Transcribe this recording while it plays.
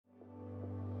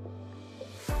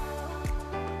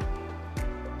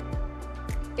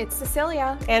It's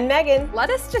Cecilia. And Megan. Let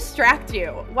us distract you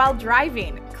while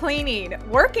driving, cleaning,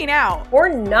 working out. Or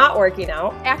not working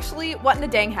out. Actually, what in the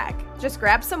dang heck? Just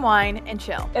grab some wine and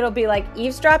chill. It'll be like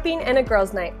eavesdropping and a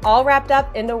girls' night, all wrapped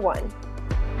up into one.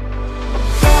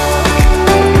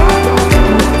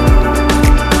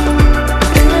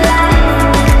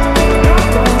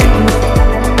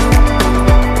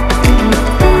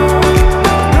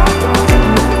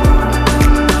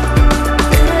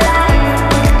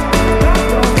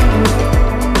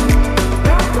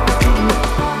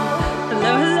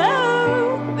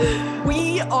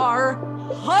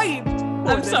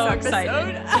 I'm so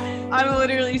excited. I'm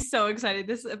literally so excited.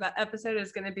 This episode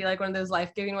is going to be like one of those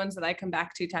life-giving ones that I come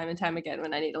back to time and time again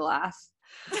when I need to laugh.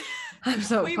 I'm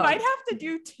so we pumped. might have to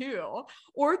do two,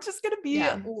 or it's just going to be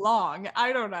long.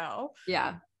 I don't know.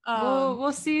 Yeah.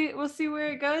 We'll see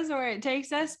where it goes and where it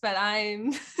takes us, but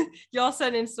y'all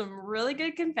sent in some really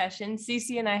good confessions.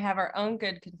 Cece and I have our own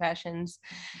good confessions,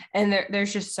 and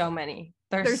there's just so many.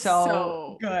 They're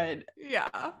so good. Yeah.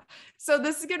 So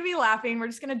this is going to be laughing. We're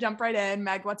just going to jump right in.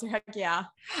 Meg, what's your heck yeah?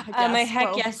 My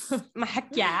heck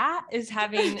yeah is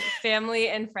having family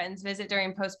and friends visit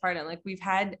during postpartum. Like we've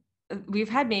had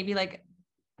maybe like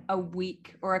a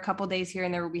week or a couple days here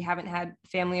and there where we haven't had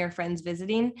family or friends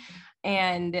visiting.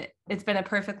 And it's been a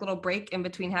perfect little break in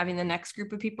between having the next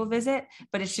group of people visit,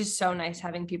 but it's just so nice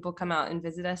having people come out and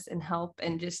visit us and help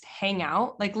and just hang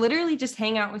out, like literally just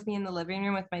hang out with me in the living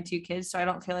room with my two kids. So I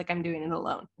don't feel like I'm doing it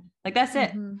alone. Like that's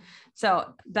it.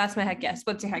 So that's my heck yes.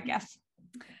 What's your heck yes?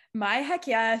 My heck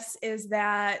yes is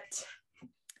that,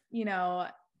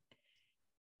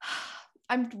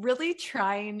 I'm really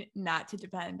trying not to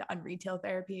depend on retail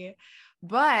therapy,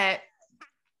 but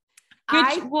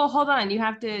well, hold on. You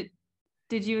have to,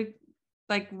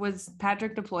 was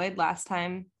Patrick deployed last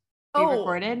time we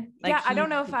recorded? I don't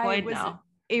know if I was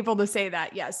able to say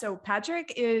that. Yeah. So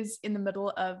Patrick is in the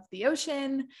middle of the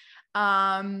ocean.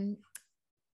 Retail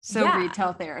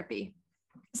therapy.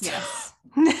 Yes.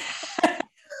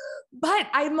 But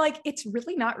I'm like, it's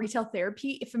really not retail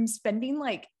therapy if I'm spending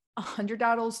like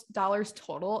 $100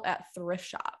 total at thrift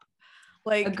shop.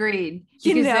 Like, agreed.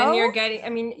 Because then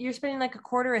you're spending like a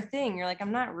quarter a thing. You're like,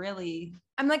 I'm really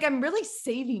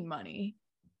saving money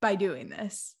by doing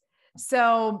this.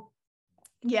 So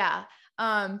yeah.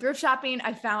 Thrift shopping,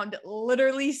 I found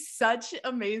literally such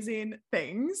amazing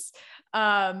things.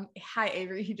 Hi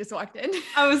Avery, he just walked in.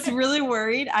 I was really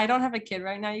worried. I don't have a kid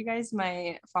right now, you guys.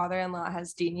 My father-in-law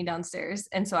has Jeannie downstairs.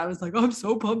 And so I was like, oh, I'm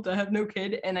so pumped I have no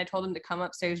kid. And I told him to come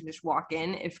upstairs and just walk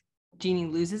in if Jeannie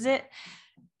loses it.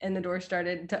 And the door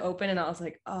started to open and I was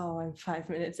like, oh, I'm 5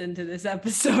 minutes into this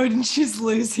episode and she's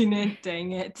losing it.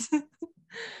 Dang it.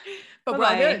 But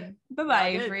bye-bye. Bye-bye,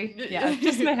 Avery. Yeah,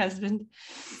 just my husband.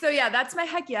 So yeah, that's my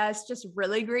heck yes. Just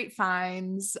really great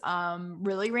finds,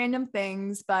 really random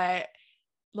things, but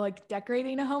like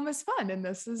decorating a home is fun. And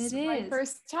this is my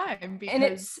first time. And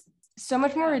it's so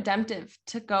much more redemptive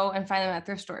to go and find them at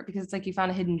thrift store because it's like you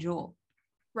found a hidden jewel.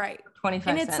 Right. 25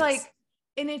 cents. And it's like,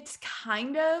 and it's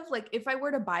kind of like, if I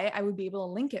were to buy it, I would be able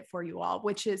to link it for you all,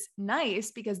 which is nice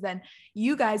because then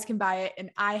you guys can buy it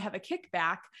and I have a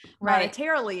kickback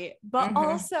monetarily, but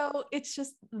also it's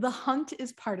just the hunt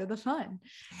is part of the fun.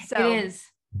 So it is.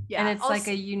 Yeah. And it's also, like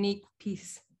a unique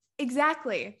piece.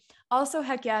 Exactly. Also,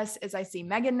 heck yes, is I see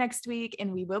Megan next week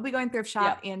and we will be going thrift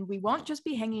shop and we won't just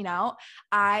be hanging out.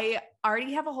 I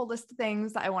already have a whole list of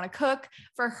things that I want to cook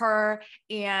for her.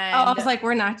 And I was like,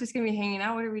 we're not just going to be hanging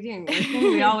out. What are we doing?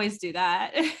 We always do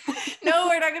that. No,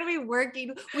 we're not going to be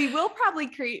working. We will probably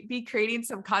be creating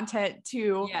some content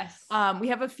too. Yes. We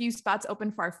have a few spots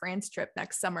open for our France trip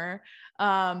next summer.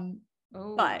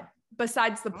 But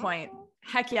besides the point,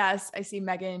 heck yes, I see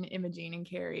Megan, Imogene, and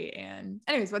Carrie. And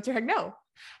anyways, what's your heck no?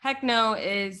 Heck no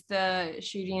is the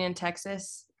shooting in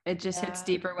Texas. It just hits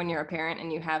deeper when you're a parent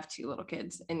and you have two little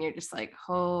kids and you're just like,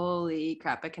 holy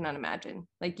crap, I cannot imagine.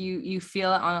 Like you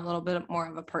feel it on a little bit more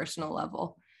of a personal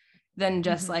level than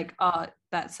just like, oh,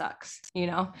 that sucks,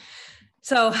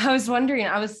 So I was wondering,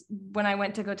 when I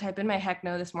went to go type in my heck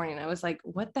no this morning, I was like,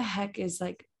 what the heck is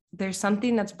like, there's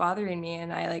something that's bothering me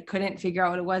and I like couldn't figure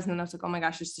out what it was. And then I was like, oh my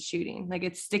gosh, it's the shooting. Like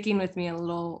it's sticking with me a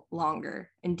little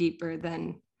longer and deeper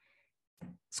than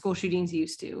school shootings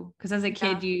used to. Because as a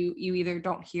kid, you either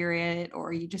don't hear it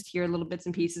or you just hear little bits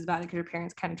and pieces about it because your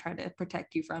parents kind of try to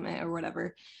protect you from it or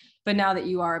whatever. But now that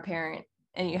you are a parent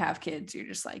and you have kids, you're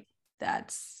just like,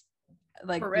 that's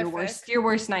like your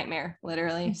worst nightmare,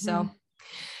 literally. So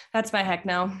that's my heck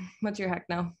no. What's your heck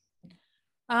no?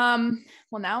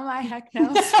 Well, now my heck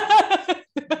no.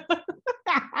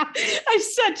 I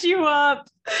set you up.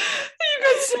 You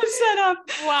got so set up.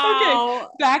 Wow.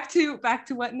 Okay, back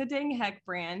to what in the dang heck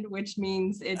brand, which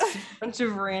means it's a bunch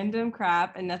of random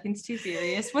crap and nothing's too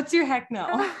serious. What's your heck no?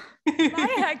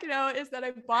 My heck no is that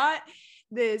I bought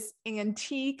this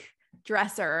antique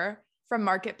dresser from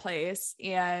Marketplace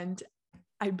and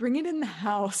I bring it in the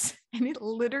house and it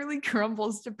literally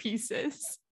crumbles to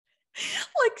pieces.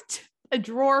 Like a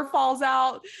drawer falls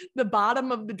out, the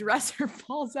bottom of the dresser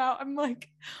falls out. I'm like,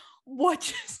 what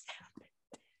just happened?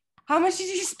 How much did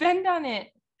you spend on it?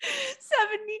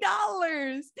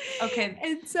 $70. Okay.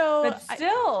 And so but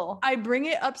still I bring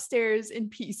it upstairs in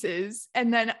pieces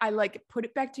and then I like put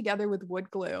it back together with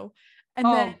wood glue. And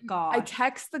then I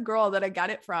text the girl that I got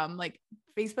it from, like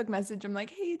Facebook message. I'm like,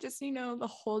 hey, just so you know, the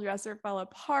whole dresser fell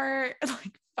apart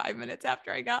like 5 minutes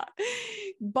after I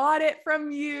bought it from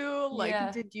you.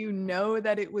 Like, did you know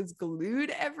that it was glued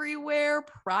everywhere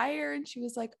prior? And she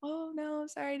was like, oh no,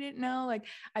 sorry, I didn't know. Like,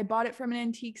 I bought it from an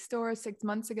antique store 6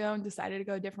 months ago and decided to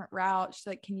go a different route. She's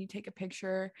like, can you take a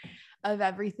picture of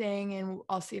everything and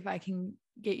I'll see if I can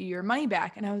get you your money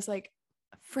back? And I was like,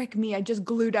 frick me, I just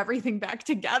glued everything back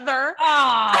together.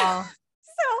 Oh,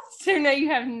 so now you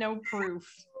have no proof.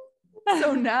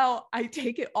 So now I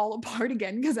take it all apart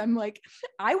again because I'm like,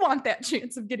 I want that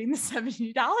chance of getting the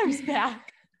 $70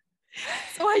 back.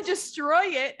 So I destroy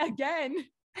it again.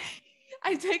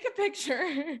 I take a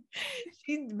picture.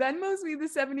 She Venmos me the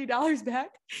 $70 back,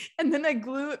 and then I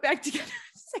glue it back together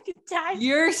a second time.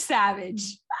 You're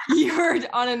savage. You're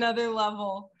on another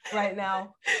level right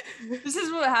now. This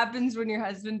is what happens when your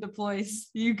husband deploys.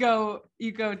 You go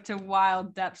to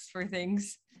wild depths for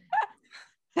things.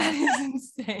 That is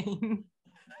insane.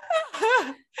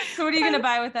 So what are you gonna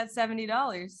buy with that $70?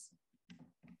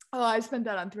 Oh, I spent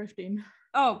that on thrifting.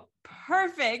 Oh,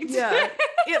 perfect. Yeah.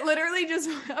 It literally just,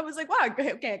 I was like, wow,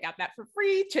 okay, I got that for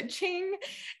free, cha-ching.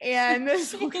 And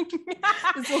this will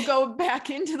go back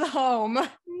into the home.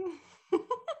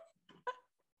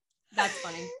 That's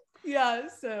funny. Yeah.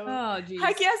 So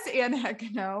heck yes and heck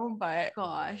no, but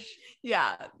gosh.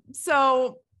 Yeah.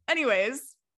 So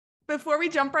anyways, before we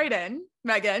jump right in,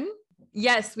 Megan.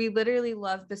 Yes, we literally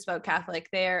love Bespoke Catholic.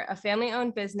 They're a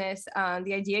family-owned business.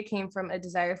 The idea came from a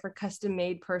desire for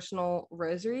custom-made personal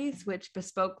rosaries, which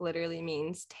bespoke literally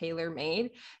means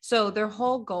tailor-made. So their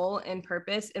whole goal and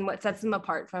purpose and what sets them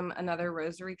apart from another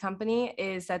rosary company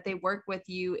is that they work with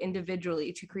you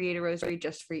individually to create a rosary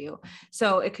just for you.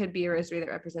 So it could be a rosary that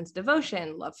represents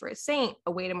devotion, love for a saint,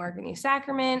 a way to mark a new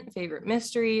sacrament, favorite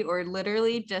mystery, or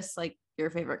literally just like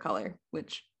your favorite color,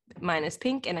 which mine is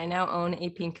pink and I now own a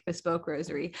pink bespoke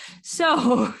rosary.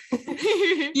 So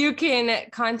you can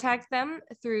contact them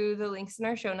through the links in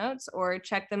our show notes or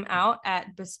check them out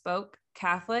at Bespoke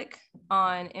Catholic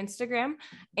on Instagram.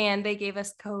 And they gave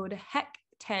us code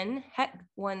HECK10,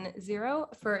 HECK10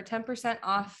 for 10%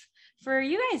 off for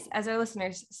you guys as our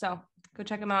listeners. So go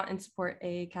check them out and support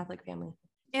a Catholic family.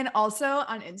 And also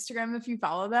on Instagram, if you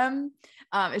follow them,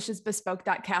 it's just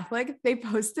bespoke.catholic. They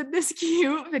posted this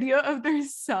cute video of their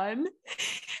son.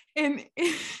 And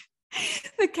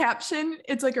the caption,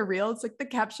 it's like a reel. It's like the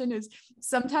caption is,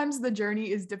 sometimes the journey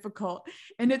is difficult.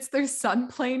 And it's their son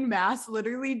playing mass,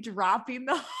 literally dropping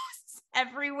the hosts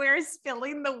everywhere,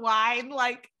 spilling the wine.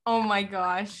 Like, oh my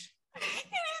gosh. It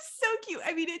is so cute.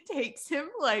 I mean, it takes him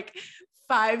like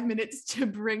 5 minutes to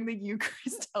bring the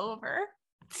Eucharist over.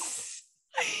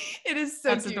 It is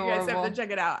so cute. Adorable. You guys have to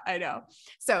check it out. I know.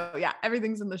 So yeah,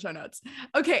 everything's in the show notes.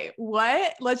 Okay,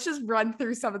 let's just run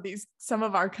through some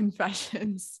of our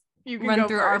confessions. You can run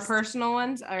through first. Our personal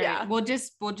ones. All right. Yeah. We'll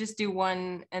just do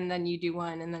one and then you do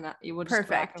one and then we'll just go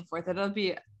back and forth. It'll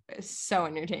be so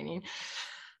entertaining.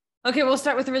 Okay, we'll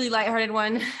start with a really lighthearted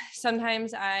one.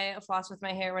 Sometimes I floss with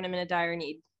my hair when I'm in a dire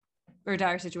need or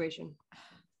dire situation.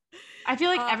 I feel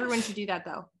like everyone should do that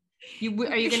though.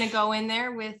 Are you going to go in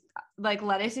there with like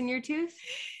lettuce in your tooth?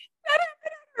 That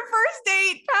happened on our first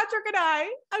date, Patrick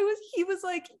and he was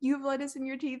like, you have lettuce in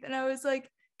your teeth. And I was like,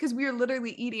 because we were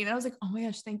literally eating. And I was like, oh my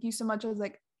gosh, thank you so much. I was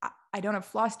like, I don't have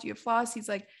floss. Do you have floss? He's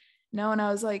like, no. And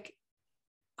I was like,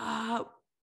 how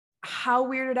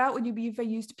weirded out would you be if I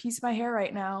used a piece of my hair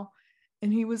right now?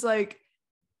 And he was like,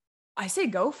 I say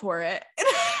go for it.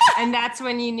 And that's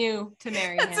when you knew to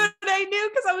marry him. That's what I knew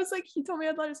because I was like, he told me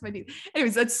I'd lettuce in my teeth.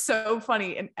 Anyways, that's so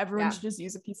funny. And everyone should just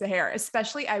use a piece of hair.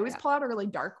 Especially, I always pull out a really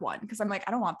dark one because I'm like,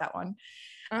 I don't want that one.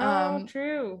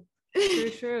 True.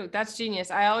 That's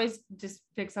genius. I always just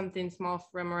pick something small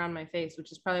from around my face,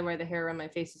 which is probably why the hair around my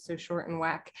face is so short and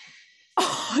whack.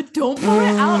 Oh, don't pull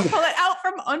it out. Pull it out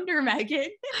from under, Megan. I'm going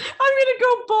to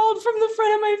go bald from the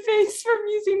front of my face from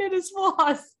using it as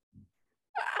floss.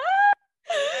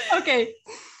 Okay.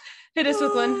 Hit us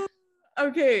with one.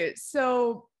 Okay,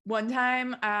 so one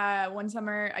time, one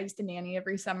summer, I used to nanny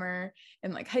every summer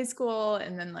in like high school.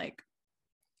 And then like,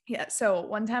 yeah. So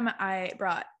one time I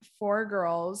brought 4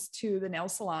 girls to the nail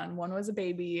salon. One was a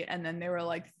baby. And then there were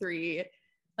like 3,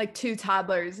 like 2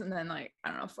 toddlers. And then like, I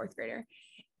don't know, 4th grader.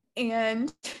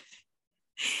 And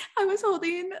I was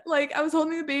holding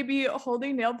the baby,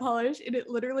 holding nail polish, and it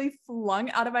literally flung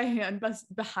out of my hand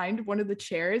behind one of the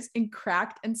chairs and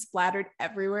cracked and splattered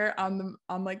everywhere on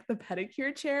like the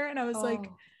pedicure chair. And I was like,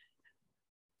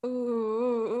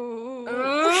 ooh.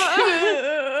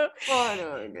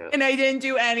 Oh, no. And I didn't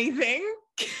do anything.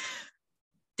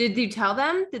 Did you tell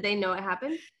them? Did they know it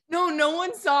happened? No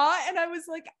one saw. And I was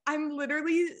like, I'm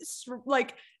literally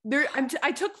like there.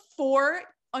 I took 4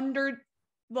 under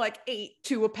like 8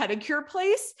 to a pedicure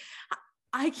place.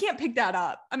 I can't pick that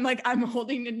up. I'm like, I'm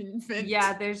holding an infant.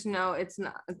 Yeah, it's not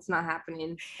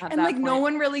happening. And like no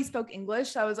one really spoke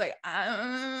English. So I was like,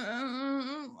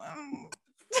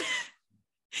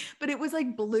 but it was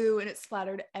like blue and it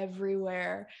splattered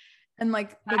everywhere. And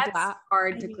like that's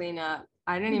hard to clean up.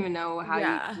 I didn't even know how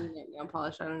you clean it, nail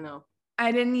polish. I don't know.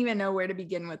 I didn't even know where to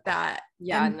begin with that.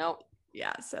 Yeah, no.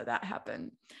 Yeah, so that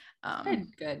happened.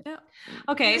 Good. Yeah.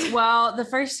 Okay. Well, the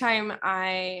first time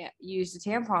I used a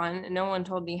tampon, no one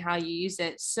told me how you use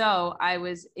it. So I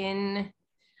don't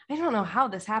know how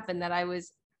this happened, that I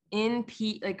was in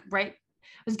I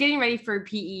was getting ready for a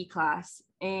PE class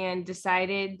and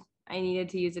decided I needed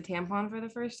to use a tampon for the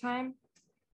first time.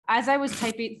 As I was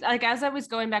typing, like as I was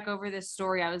going back over this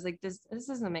story, I was like, this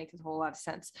doesn't make a whole lot of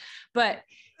sense, but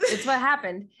it's what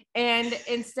happened. And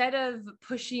instead of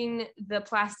pushing the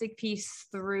plastic piece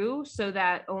through so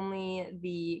that only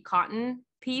the cotton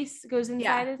piece goes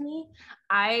inside of me,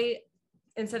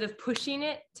 instead of pushing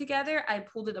it together, I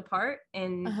pulled it apart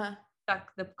and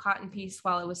stuck the cotton piece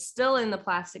while it was still in the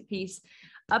plastic piece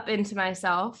up into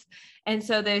myself. And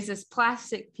so there's this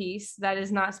plastic piece that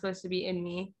is not supposed to be in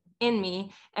me.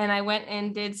 And I went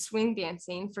and did swing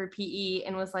dancing for PE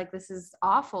and was like, this is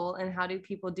awful. And how do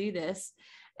people do this?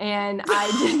 And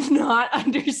I did not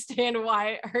understand why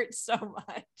it hurt so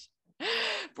much.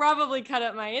 Probably cut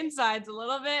up my insides a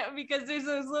little bit because there's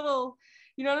those little,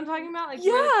 you know what I'm talking about? Like,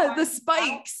 yeah, the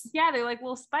spikes. Yeah, they're like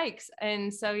little spikes.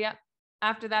 And so, yeah.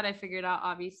 After that, I figured out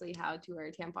obviously how to wear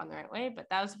a tampon the right way, but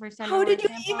that was the first time. How did you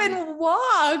even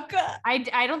walk?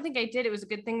 I don't think I did. It was a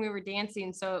good thing we were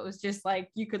dancing. So it was just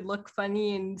like, you could look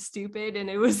funny and stupid. And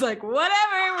it was like,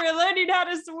 whatever, we're learning how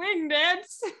to swing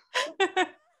dance. It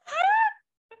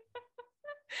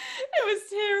was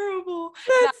terrible.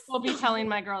 We'll be telling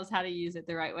my girls how to use it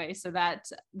the right way so that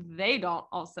they don't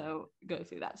also go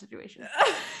through that situation.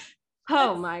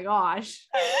 Oh my gosh.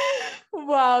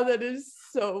 Wow, that is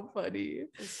so funny.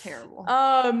 It's terrible.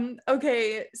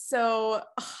 Okay, so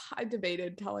I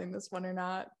debated telling this one or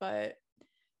not, but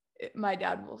my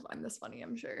dad will find this funny,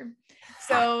 I'm sure.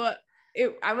 So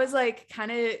I was like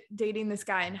kind of dating this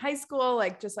guy in high school,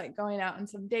 like just like going out on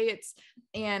some dates,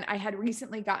 and I had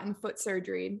recently gotten foot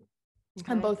surgery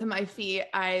on both of my feet.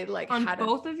 I like had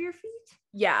both of your feet?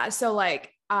 Yeah, so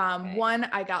like one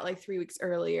I got like 3 weeks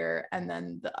earlier, and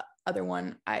then the other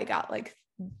one I got like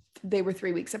they were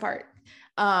 3 weeks apart.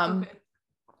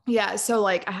 Yeah, so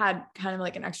like I had kind of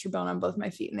like an extra bone on both my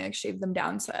feet, and they like shaved them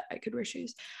down so I could wear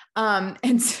shoes.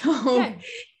 And so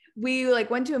we like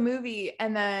went to a movie,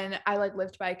 and then I like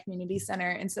lived by a community center,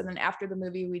 and so then after the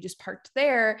movie we just parked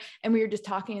there and we were just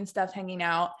talking and stuff, hanging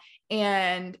out,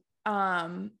 and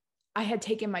I had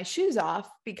taken my shoes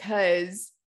off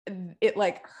because it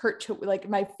like hurt to, like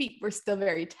my feet were still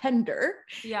very tender,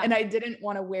 and I didn't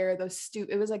want to wear those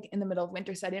it was like in the middle of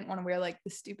winter, so I didn't want to wear like the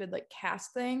stupid like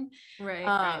cast thing,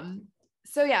 right.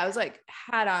 So yeah, I was like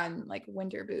had on like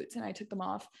winter boots, and I took them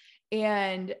off,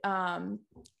 and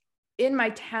in my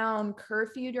town,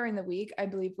 curfew during the week I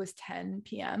believe was 10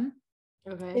 p.m.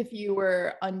 if you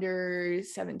were under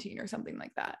 17 or something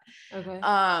like that.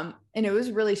 And it was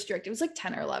really strict. It was like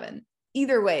 10 or 11.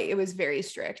 Either way, it was very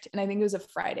strict. And I think it was a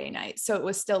Friday night, so it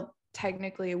was still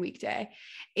technically a weekday.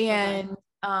 And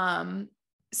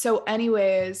so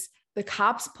anyways, the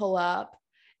cops pull up,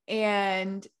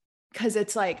 and because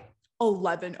it's like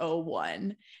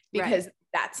 11:01 because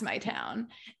that's my town.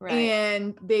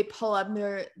 And they pull up, and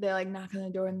they're like knock on the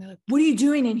door, and they're like, what are you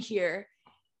doing in here?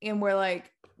 And we're like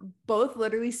both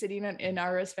literally sitting in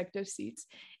our respective seats.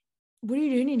 What are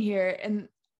you doing in here? And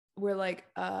we're like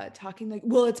talking like,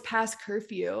 well, it's past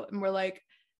curfew. And we're like,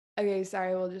 okay,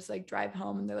 sorry, we'll just like drive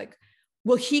home. And they're like,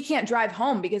 well, he can't drive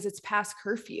home because it's past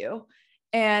curfew.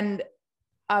 And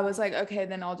I was like, okay,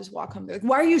 then I'll just walk home. They're like,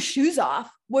 why are your shoes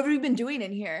off? What have you been doing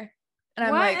in here? And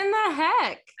I'm what like, in the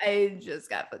heck? I just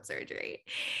got foot surgery.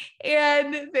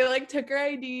 And they like took her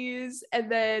IDs,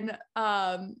 and then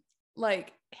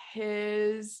like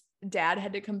his dad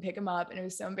had to come pick him up, and it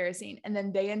was so embarrassing. And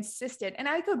then they insisted, and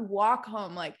I could walk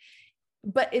home, like,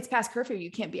 but it's past curfew,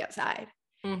 you can't be outside.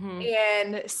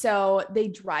 And so they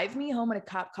drive me home in a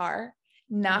cop car,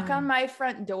 knock on my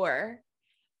front door.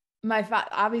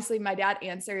 Obviously my dad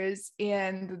answers,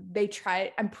 and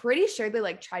I'm pretty sure they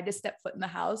like tried to step foot in the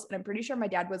house, and I'm pretty sure my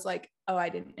dad was like, oh, I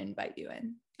didn't invite you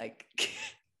in. Like,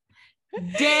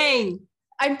 dang.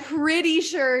 I'm pretty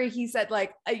sure he said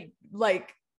like,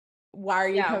 why are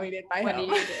you coming in my home? What are you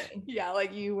doing? Yeah,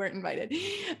 like you weren't invited.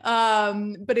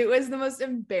 But it was the most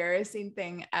embarrassing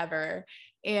thing ever.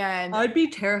 And I'd be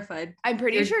terrified. I'm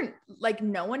pretty sure like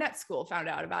no one at school found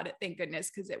out about it, thank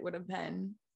goodness, because it would have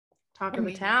been talk of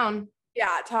the town.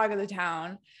 Yeah, talk of the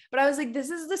town. But I was like,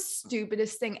 this is the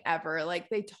stupidest thing ever. Like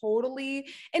they totally,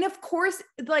 and of course,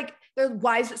 like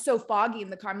why is it so foggy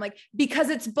in the car? I'm like, because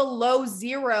it's below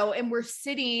 0 and we're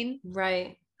sitting.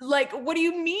 Right. Like, what do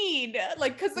you mean?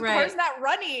 Like, because the car's not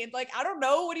running. Like, I don't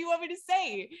know. What do you want me to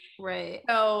say? Right.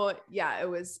 So yeah, it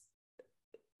was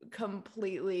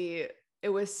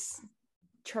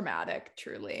traumatic,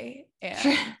 truly.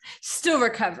 And still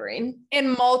recovering.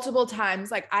 And multiple times,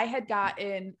 like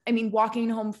walking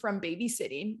home from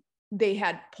babysitting, they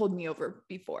had pulled me over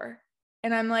before.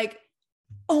 And I'm like,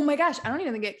 oh my gosh, I don't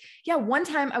even think one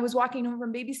time I was walking home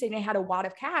from babysitting, I had a wad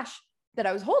of cash that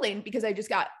I was holding because I just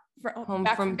got home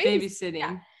from babysitting.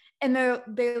 Yeah. And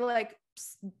they like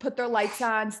put their lights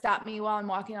on, stop me while I'm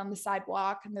walking on the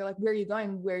sidewalk. And they're like, where are you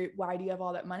going? Why do you have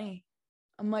all that money?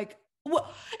 I'm like,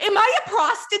 what? Am I a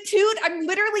prostitute? I'm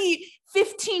literally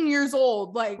 15 years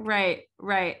old. Like, right.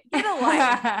 Get a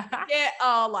life. Get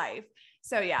a life.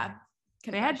 So yeah.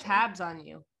 They had tabs on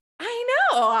you. I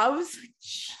know. I was like,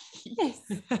 jeez.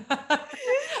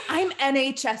 I'm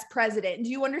NHS president.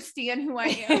 Do you understand who I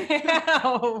am?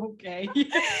 Okay.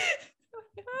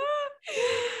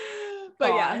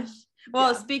 But yeah.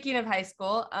 Well, speaking of high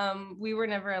school, we were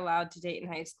never allowed to date in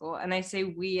high school. And I say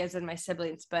we as in my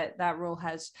siblings, but that rule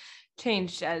has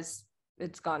changed as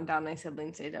it's gone down my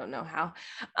siblings. They don't know how.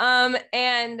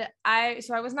 And I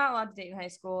was not allowed to date in high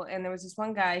school. And there was this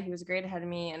one guy, he was a grade ahead of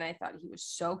me, and I thought he was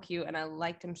so cute and I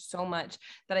liked him so much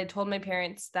that I told my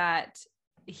parents that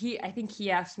I think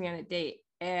he asked me on a date,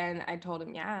 and I told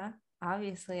him, yeah,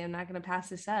 obviously I'm not going to pass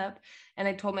this up. And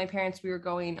I told my parents we were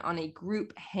going on a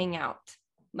group hangout,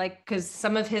 like, cause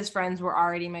some of his friends were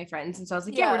already my friends. And so I was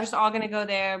like, yeah, we're just all going to go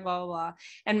there, blah, blah, blah.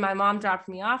 And my mom dropped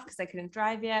me off cause I couldn't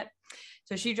drive yet.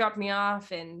 So she dropped me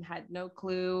off and had no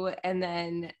clue. And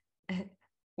then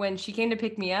when she came to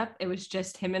pick me up, it was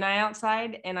just him and I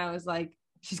outside. And I was like,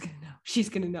 she's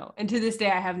going to know. And to this day,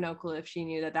 I have no clue if she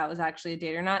knew that was actually a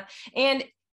date or not. And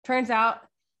turns out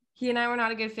he and I were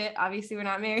not a good fit. Obviously we're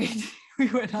not married. We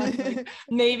went on like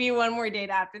maybe one more date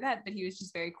after that, but he was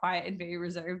just very quiet and very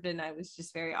reserved. And I was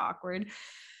just very awkward.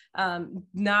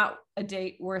 Not a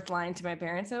date worth lying to my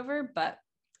parents over, but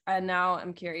now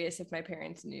I'm curious if my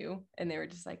parents knew and they were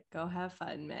just like, go have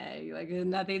fun, Meg. Like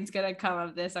nothing's going to come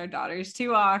of this. Our daughter's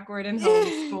too awkward and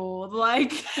homeschooled.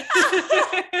 Like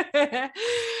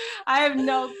I have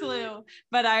no clue,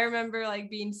 but I remember like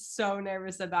being so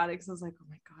nervous about it because I was like, oh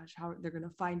my gosh, how they're going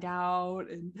to find out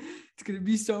and it's going to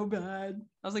be so bad.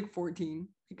 I was like 14.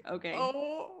 Like, okay.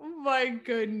 Oh my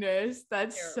goodness.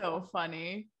 That's terrible. So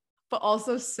funny. But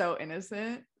also so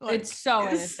innocent. Like, it's so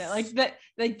innocent.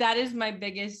 Like that is my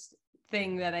biggest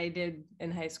thing that I did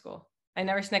in high school. I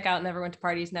never snuck out, never went to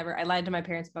parties, never. I lied to my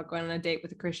parents about going on a date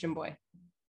with a Christian boy.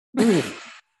 Megan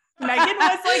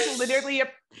was like literally a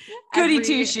goody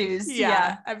two shoes.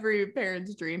 Yeah, every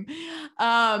parent's dream.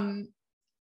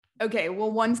 Okay,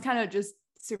 well, one's kind of just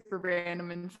super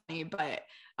random and funny, but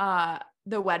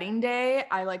the wedding day,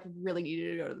 I like really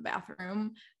needed to go to the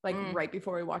bathroom, like right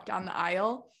before we walked down the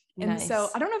aisle. And so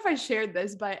I don't know if I shared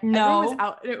this, but everyone was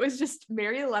out, and it was just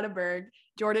Mary Letteberg,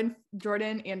 Jordan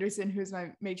Anderson, who's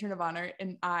my matron of honor,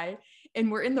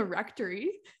 and we're in the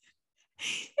rectory,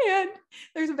 and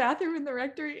there's a bathroom in the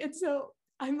rectory. And so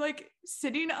I'm like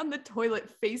sitting on the toilet,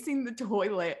 facing the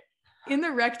toilet in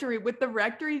the rectory with the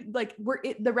rectory. Like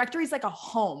the rectory is like a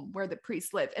home where the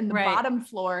priests live. And the bottom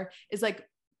floor is like,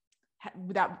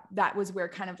 that was where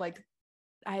kind of like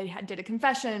I did a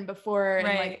confession before and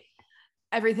like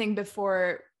everything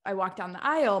before I walked down the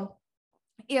aisle.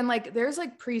 And like, there's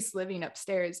like priests living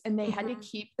upstairs, and they had to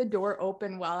keep the door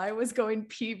open while I was going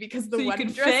pee because the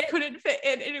wedding dress couldn't fit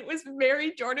in. And it was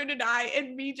Mary, Jordan, and I,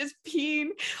 and me just peeing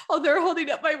while they're holding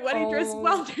up my wedding dress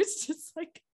while there's just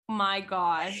like my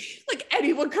God. Like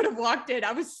anyone could have walked in.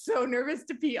 I was so nervous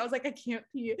to pee. I was like, I can't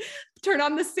pee. Turn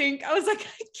on the sink. I was like, I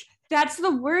can't. That's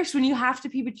the worst when you have to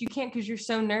pee, but you can't because you're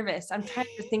so nervous. I'm trying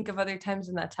to think of other times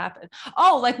when that's happened.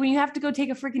 Oh, like when you have to go take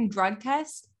a freaking drug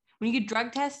test, when you get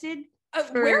drug tested.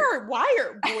 Where or why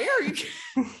or where are you?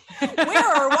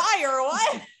 Where or why or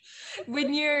what?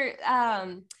 When you're,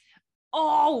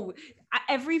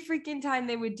 every freaking time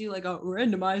they would do like a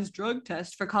randomized drug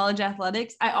test for college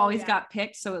athletics, I always got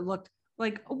picked. So it looked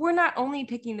like we're not only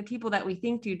picking the people that we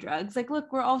think do drugs. Like,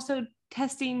 look, we're also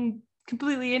testing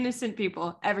completely innocent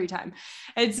people every time.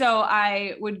 And so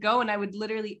I would go and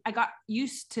I got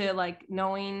used to like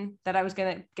knowing that I was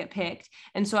going to get picked.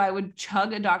 And so I would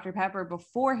chug a Dr. Pepper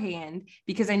beforehand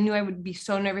because I knew I would be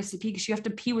so nervous to pee because you have to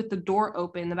pee with the door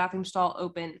open, the bathroom stall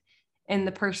open, and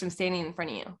the person standing in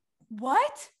front of you.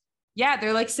 What? Yeah,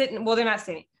 they're like sitting. Well, they're not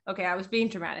sitting. Okay, I was being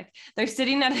dramatic. They're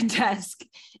sitting at a desk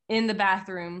in the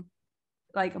bathroom,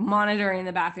 like monitoring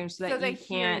the bathroom so that you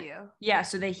can't. Hear you. Yeah,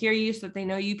 so they hear you so that they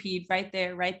know you peed right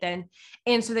there, right then.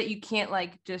 And so that you can't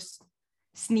like just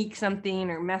sneak something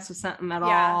or mess with something at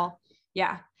all.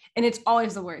 Yeah. And it's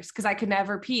always the worst because I could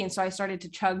never pee. And so I started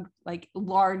to chug like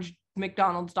large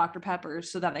McDonald's Dr. Peppers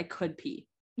so that I could pee.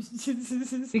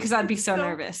 Because I'd be so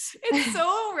nervous. It's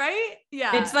so right.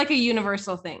 Yeah. It's like a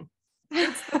universal thing.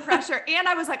 It's the pressure. And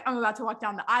I was like, I'm about to walk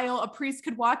down the aisle. A priest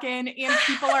could walk in and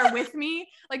people are with me.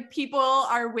 Like people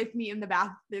are with me in the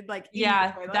bath. Like,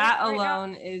 yeah, that right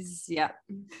alone is, yeah.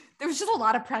 There was just a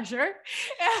lot of pressure.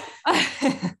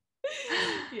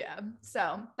 Yeah.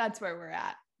 So that's where we're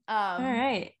at. All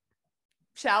right.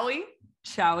 Shall we?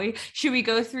 Should we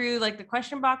go through like the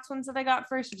question box ones that I got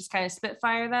first or just kind of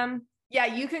spitfire them? Yeah,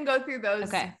 you can go through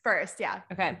those first. Yeah.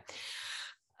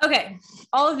 Okay.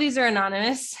 All of these are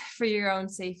anonymous for your own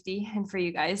safety and for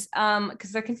you guys,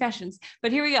 because they're confessions.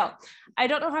 But here we go. I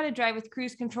don't know how to drive with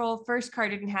cruise control. First car,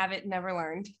 didn't have it, never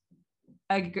learned.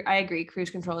 I agree. Cruise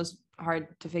control is hard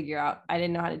to figure out. I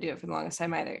didn't know how to do it for the longest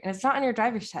time either. And it's not on your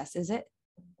driver's test, is it?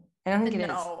 I don't think it is.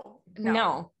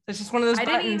 No. It's just one of those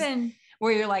buttons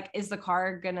where you're like, is the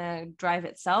car gonna drive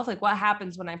itself? Like what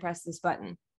happens when I press this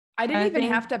button? I didn't even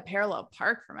have to parallel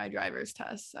park for my driver's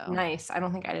test. So nice. I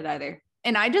don't think I did either.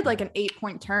 And I did like an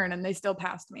 8-point turn and they still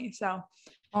passed me. So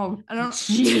I don't.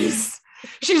 Jeez.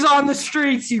 She's on the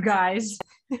streets, you guys.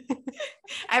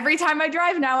 Every time I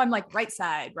drive now, I'm like right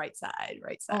side.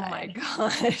 Oh my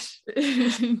gosh.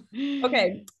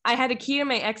 Okay. I had a key to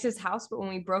my ex's house, but when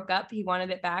we broke up, he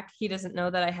wanted it back. He doesn't know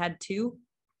that I had two.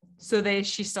 So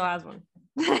she still has one.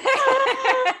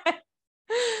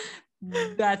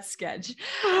 That's sketch.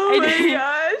 Oh my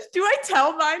gosh. Do I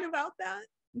tell mine about that?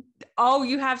 Oh,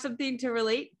 you have something to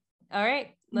relate? All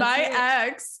right. My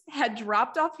ex had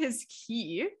dropped off his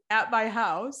key at my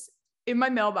house in my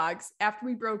mailbox after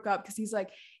we broke up because he's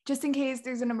like, just in case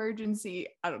there's an emergency.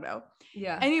 I don't know.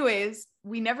 Yeah. Anyways,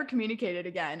 we never communicated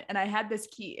again. And I had this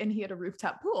key and he had a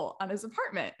rooftop pool on his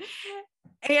apartment.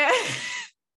 And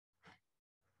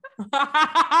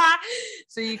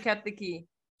so you kept the key.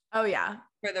 Oh yeah.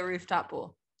 For the rooftop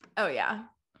pool. Oh yeah.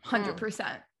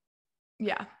 100%.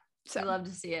 Yeah. So I love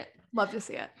to see it. Love to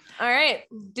see it. All right.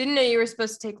 Didn't know you were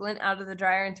supposed to take lint out of the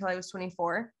dryer until I was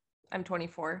 24. I'm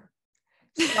 24.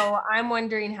 So I'm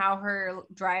wondering how her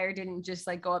dryer didn't just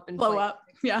like go up and blow up.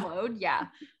 Explode. Yeah.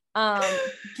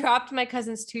 Dropped my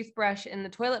cousin's toothbrush in the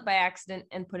toilet by accident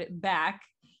and put it back.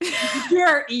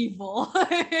 You're evil.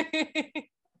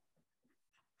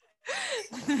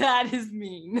 That is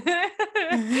mean.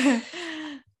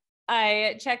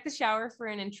 I check the shower for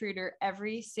an intruder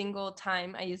every single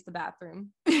time I use the bathroom.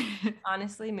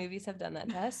 Honestly, movies have done that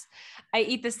to us. I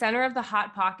eat the center of the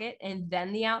Hot Pocket and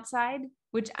then the outside,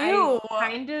 which I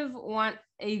kind of want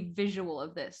a visual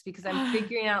of this because I'm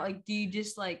figuring out, like, do you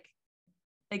just like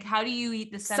how do you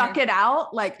eat the center? Suck it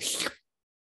out? Like,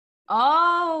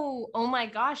 oh my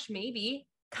gosh, maybe.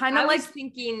 Kind of like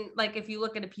thinking, like, if you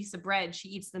look at a piece of bread, she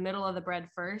eats the middle of the bread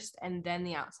first and then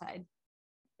the outside.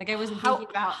 Like I wasn't thinking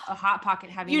about a Hot Pocket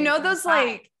having, you know, those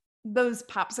like those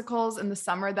popsicles in the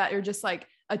summer that are just like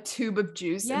a tube of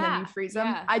juice and then you freeze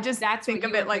them. I just think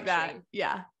of it like that.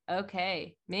 Yeah.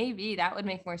 Okay. Maybe that would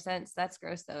make more sense. That's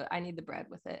gross though. I need the bread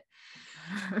with it.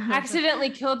 Accidentally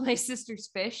killed my sister's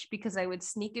fish because I would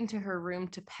sneak into her room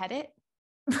to pet it.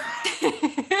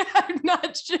 I'm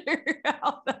not sure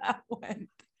how that went.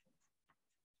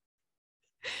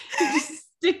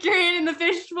 Stick your hand in the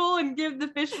fishbowl and give the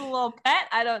fish a little pet.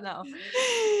 I don't know.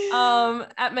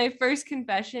 At my first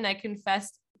confession, I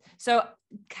confessed. So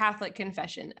Catholic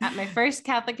confession. At my first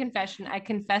Catholic confession, I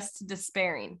confessed to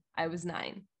despairing. I was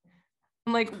 9.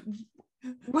 I'm like,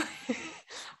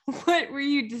 what were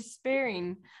you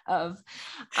despairing?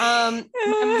 My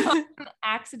mom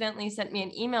accidentally sent me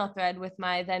an email thread with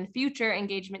my then future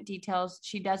engagement details.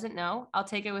 She doesn't know. I'll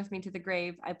take it with me to the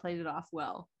grave. I played it off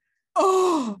well.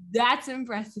 Oh, that's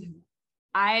impressive.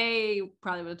 I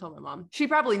probably would have told my mom. She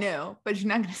probably knew, but she's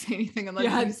not going to say anything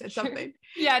unless you said something.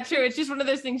 Yeah, true. It's just one of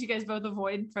those things you guys both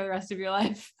avoid for the rest of your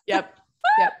life. Yep.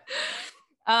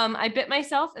 I bit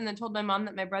myself and then told my mom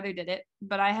that my brother did it,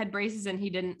 but I had braces and he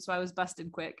didn't, so I was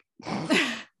busted quick.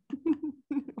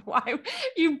 Why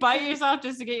you bite yourself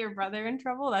just to get your brother in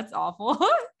trouble? That's awful.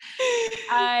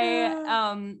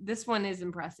 This one is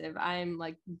impressive. I'm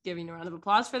like giving a round of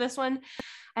applause for this one.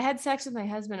 I had sex with my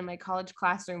husband in my college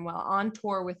classroom while on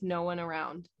tour with no one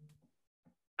around.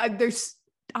 There's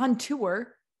on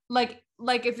tour. Like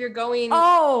if you're going,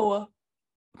 like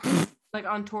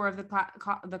on tour of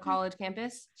the college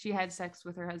campus, she had sex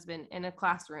with her husband in a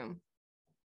classroom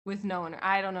with no one.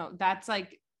 I don't know. That's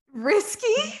like risky.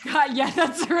 God, yeah,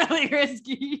 that's really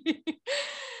risky.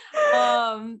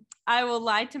 I will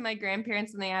lie to my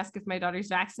grandparents when they ask if my daughter's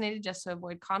vaccinated just to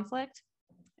avoid conflict.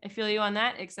 I feel you on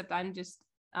that, except I'm just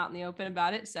out in the open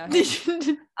about it. So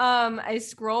I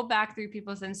scroll back through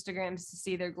people's Instagrams to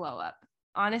see their glow up.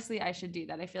 Honestly, I should do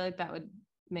that. I feel like that would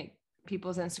make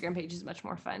people's Instagram pages much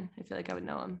more fun. I feel like I would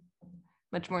know them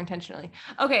much more intentionally.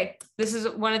 Okay, this is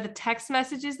one of the text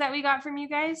messages that we got from you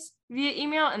guys via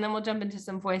email, and then we'll jump into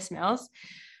some voicemails.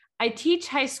 I teach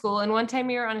high school, and one time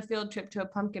we were on a field trip to a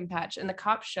pumpkin patch, and the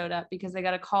cops showed up because they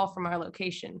got a call from our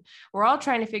location. We're all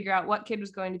trying to figure out what kid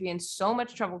was going to be in so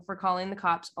much trouble for calling the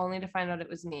cops, only to find out it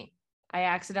was me. I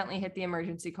accidentally hit the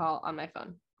emergency call on my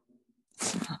phone.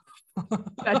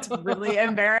 That's really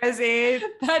embarrassing.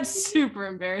 That's super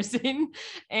embarrassing.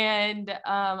 And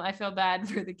I feel bad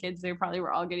for the kids. They probably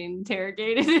were all getting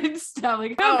interrogated and stuff.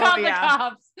 Like, who called the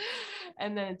cops?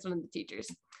 And then it's one of the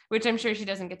teachers, which I'm sure she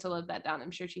doesn't get to live that down.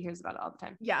 I'm sure she hears about it all the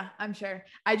time. Yeah, I'm sure.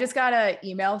 I just got an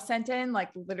email sent in like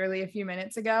literally a few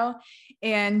minutes ago.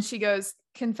 And she goes,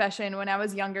 confession, when I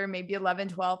was younger, maybe 11,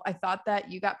 12, I thought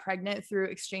that you got pregnant through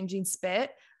exchanging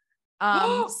spit.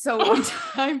 So one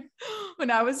time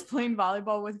when I was playing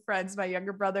volleyball with friends, my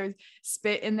younger brothers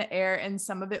spit in the air and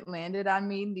some of it landed on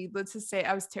me. Needless to say,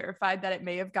 I was terrified that it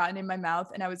may have gotten in my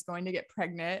mouth and I was going to get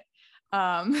pregnant.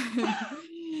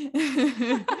 We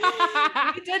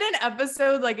did an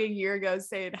episode like a year ago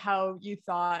saying how you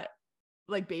thought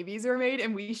like babies were made,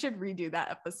 and we should redo that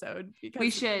episode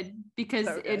because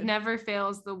so it never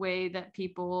fails the way that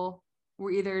people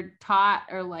were either taught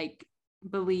or like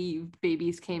believed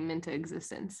babies came into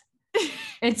existence.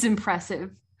 It's impressive.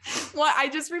 Well, I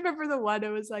just remember the one, it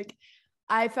was like,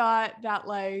 I thought that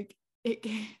like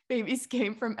babies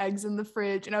came from eggs in the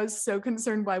fridge, and I was so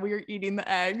concerned why we were eating the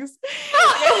eggs.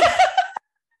 I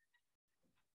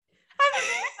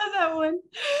haven't that one.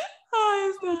 Oh, I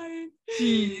was dying.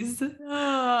 Jeez.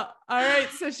 All right,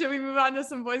 so should we move on to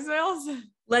some voicemails?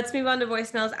 Let's move on to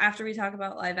voicemails after we talk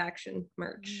about live action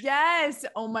merch. Yes.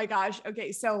 Oh my gosh.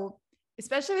 Okay, so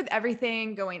especially with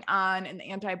everything going on in the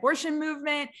anti-abortion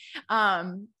movement,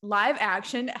 Live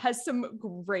Action has some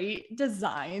great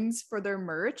designs for their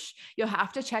merch. You'll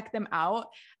have to check them out.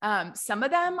 Some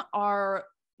of them are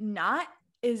not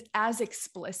as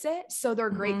explicit, so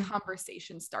they're great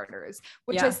conversation starters,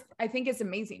 which I think is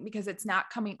amazing because it's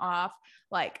not coming off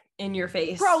like in your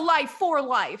face, pro-life, for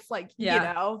life, like you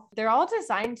know. They're all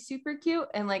designed super cute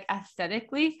and like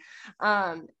aesthetically,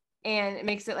 and it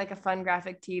makes it like a fun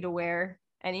graphic tee to wear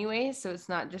anyway. So it's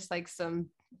not just like some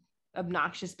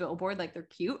obnoxious billboard, like they're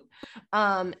cute.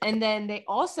 And then they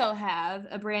also have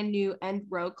a brand new End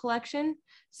Row collection.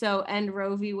 So End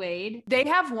Roe v. Wade. They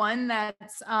have one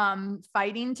that's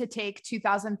fighting to take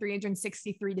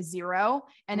 2,363 to zero.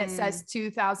 And it says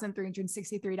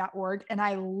 2,363.org. And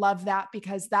I love that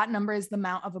because that number is the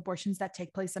amount of abortions that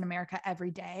take place in America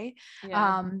every day.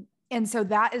 Yeah. And so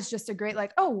that is just a great,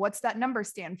 like, oh, what's that number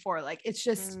stand for? Like, it's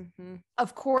just,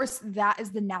 of course, that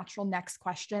is the natural next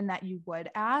question that you would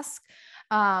ask.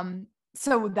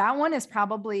 So that one is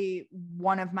probably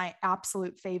one of my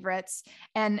absolute favorites.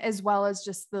 And as well as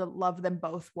just the Love Them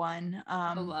Both one.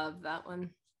 I love that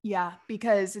one. Yeah,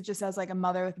 because it just has like a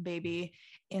mother with a baby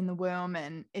in the womb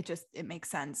and it makes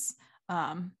sense.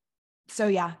 So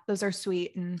yeah, those are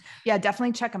sweet. And yeah,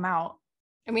 definitely check them out.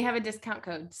 And we have a discount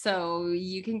code, so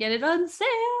you can get it on sale.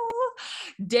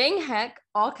 Dang heck,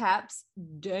 all caps,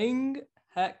 dang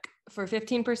heck, for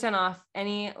 15% off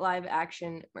any Live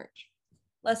Action merch.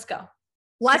 Let's go.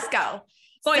 Let's go.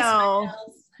 Voicemails. So,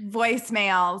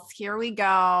 voicemails. Here we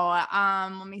go.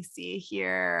 Let me see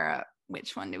here.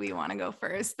 Which one do we want to go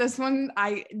first? This one,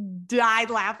 I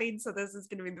died laughing, so this is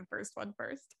going to be the first one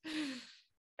first.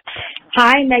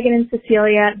 Hi, Megan and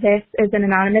Cecilia. This is an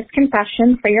anonymous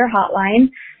confession for your hotline.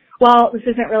 Well, this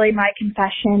isn't really my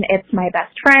confession. It's my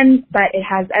best friend, but it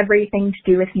has everything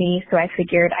to do with me, so I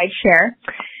figured I'd share.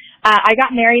 I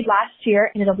got married last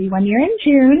year, and it'll be 1 year in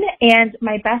June, and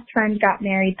my best friend got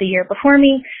married the year before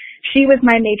me. She was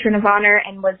my matron of honor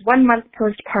and was 1 month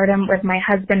postpartum with my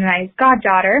husband and I's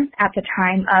goddaughter at the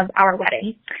time of our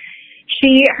wedding.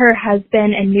 She, her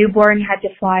husband, and newborn had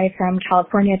to fly from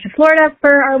California to Florida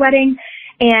for our wedding,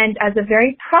 and as a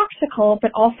very practical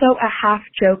but also a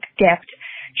half-joke gift,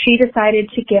 she decided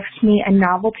to gift me a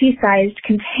novelty-sized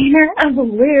container of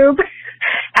lube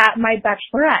at my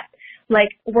bachelorette. Like,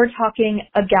 we're talking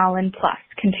a gallon-plus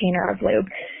container of lube.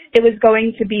 It was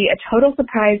going to be a total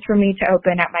surprise for me to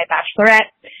open at my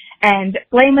bachelorette, and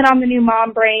blame it on the new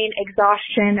mom brain,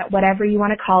 exhaustion, whatever you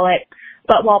want to call it.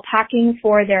 But while packing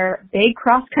for their big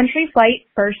cross-country flight,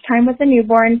 first time with a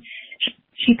newborn,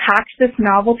 she packed this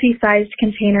novelty-sized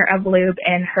container of lube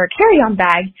in her carry-on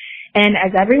bag. And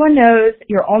as everyone knows,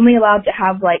 you're only allowed to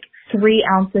have like 3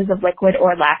 ounces of liquid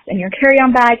or less in your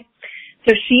carry-on bag.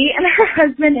 So she and her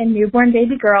husband and newborn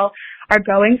baby girl are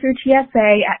going through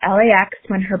TSA at LAX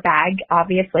when her bag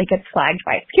obviously gets flagged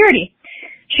by security.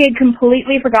 She had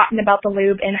completely forgotten about the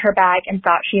lube in her bag and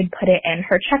thought she had put it in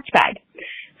her checked bag.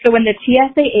 So when the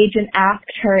TSA agent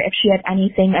asked her if she had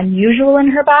anything unusual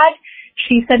in her bag,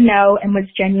 she said no and was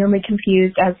genuinely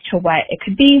confused as to what it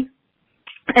could be.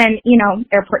 And, you know,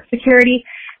 airport security,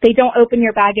 they don't open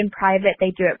your bag in private.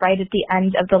 They do it right at the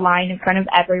end of the line in front of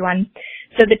everyone.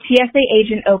 So the TSA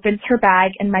agent opens her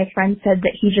bag, and my friend said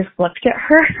that he just looked at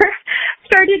her,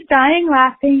 started dying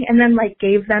laughing, and then, like,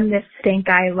 gave them this stink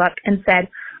eye look and said,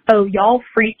 "Oh, y'all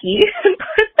freaky," and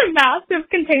put the massive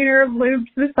container of lube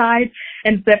to the side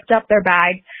and zipped up their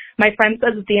bag. My friend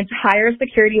said that the entire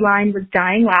security line was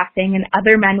dying laughing, and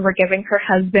other men were giving her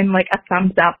husband, like, a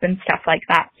thumbs up and stuff like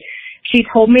that. She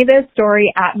told me this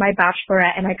story at my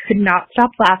bachelorette, and I could not stop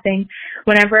laughing.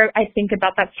 Whenever I think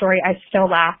about that story, I still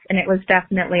laugh, and it was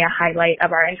definitely a highlight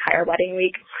of our entire wedding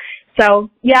week. So,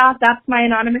 yeah, that's my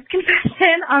anonymous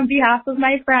confession on behalf of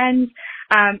my friend.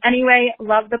 Anyway,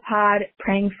 love the pod.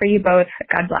 Praying for you both.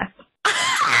 God bless.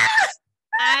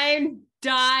 I'm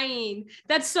dying.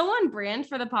 That's so on brand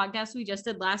for the podcast we just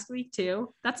did last week,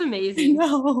 too. That's amazing.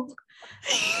 No.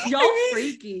 Y'all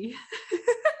freaky.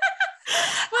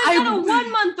 But on a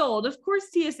 1 month old, of course,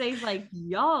 TSA's like,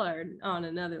 y'all are on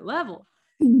another level.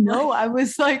 No, I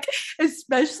was like,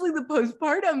 especially the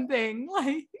postpartum thing.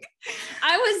 Like,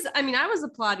 I was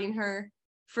applauding her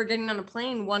for getting on a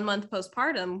plane 1 month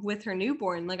postpartum with her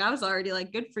newborn. Like, I was already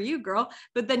like, good for you, girl.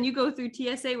 But then you go through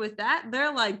TSA with that,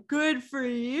 they're like, good for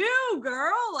you,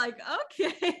 girl. Like,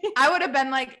 okay. I would have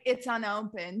been like, it's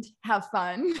unopened. Have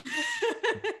fun.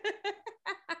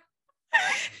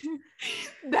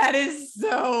 That is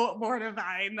so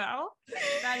mortifying, though.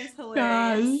 That is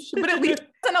hilarious. Gosh. But at least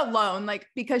it's not alone. Like,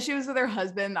 because she was with her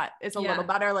husband, that is a little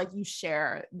better. Like, you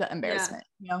share the embarrassment,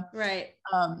 you know? Right.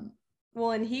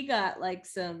 Well, and he got like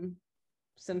some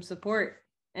support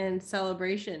and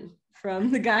celebration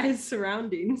from the guys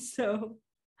surrounding. So,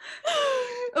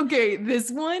 okay, this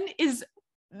one is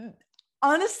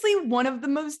honestly one of the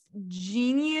most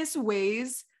genius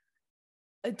ways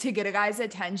to get a guy's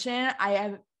attention I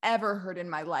have ever heard in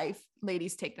my life.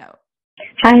 Ladies, take note.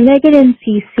 Hi, Megan and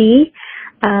Cece.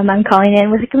 I'm calling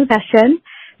in with a confession.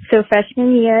 So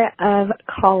freshman year of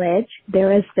college, there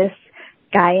was this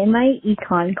guy in my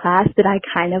econ class that I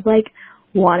kind of like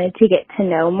wanted to get to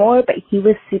know more, but he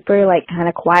was super like kind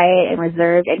of quiet and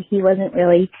reserved, and he wasn't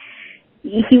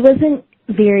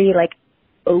very like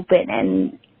open,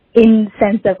 and in the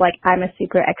sense of like I'm a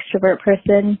super extrovert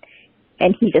person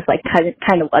and he just like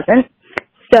kind of wasn't.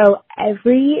 So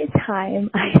every time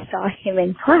I saw him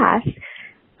in class,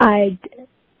 I'd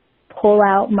pull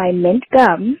out my mint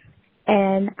gum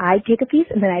and I'd take a piece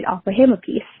and then I'd offer him a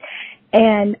piece.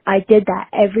 And I did that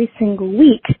every single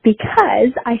week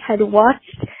because I had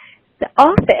watched The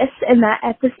Office and that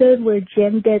episode where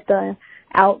Jim did the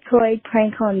Altoid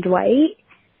prank on Dwight.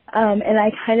 And I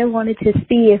kind of wanted to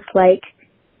see if like,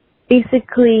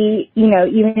 basically, you know,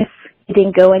 even if it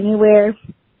didn't go anywhere,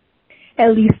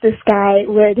 at least this guy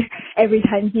would, every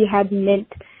time he had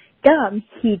mint gum,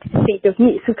 he'd think of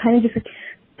me. So kind of just like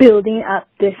building up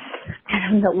this, I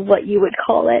don't know what you would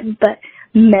call it, but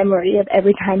memory of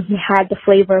every time he had the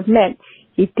flavor of mint,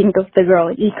 he'd think of the girl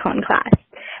in econ class.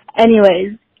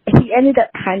 Anyways, he ended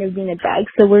up kind of being a drag,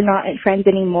 so we're not friends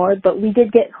anymore, but we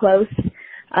did get close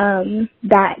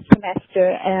that semester,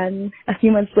 and a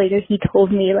few months later he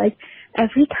told me, like,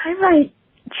 every time I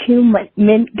chew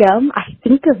mint gum, I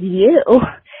think of you.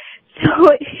 So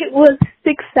it was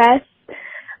success.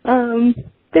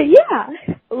 But yeah,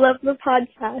 love the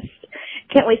podcast.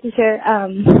 Can't wait to share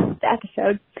the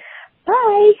episode.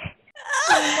 Bye.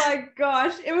 Oh my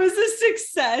gosh, it was a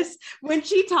success. When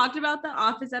she talked about the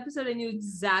Office episode, I knew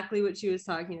exactly what she was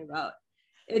talking about.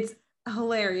 It's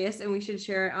hilarious, and we should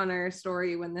share it on our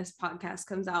story when this podcast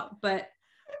comes out. But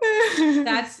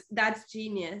that's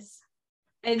genius.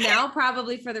 And now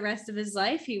probably for the rest of his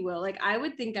life he will. Like, I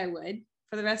would think I would.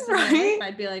 For the rest of my life,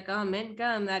 I'd be like, oh, mint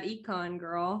gum, that econ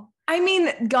girl. I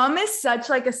mean, gum is such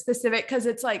like a specific, because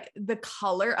it's like the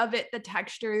color of it, the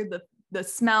texture, the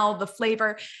smell, the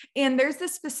flavor. And there's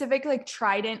this specific like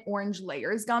Trident orange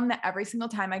layers gum that every single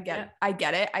time I get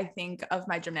it, I think of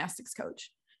my gymnastics coach,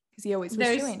 because he always was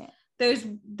doing it.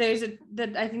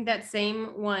 I think that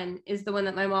same one is the one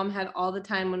that my mom had all the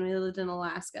time when we lived in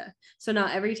Alaska. So now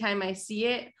every time I see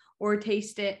it or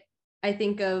taste it, I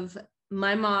think of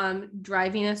my mom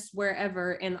driving us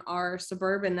wherever in our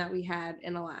Suburban that we had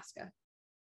in Alaska.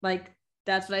 Like,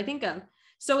 that's what I think of.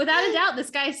 So without a doubt, this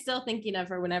guy is still thinking of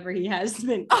her whenever he has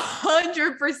been.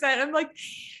 100%. I'm like,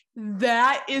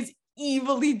 that is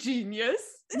evilly genius.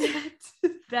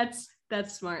 That's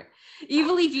smart.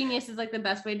 Evilly genius is like the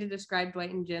best way to describe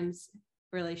Dwight and Jim's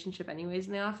relationship anyways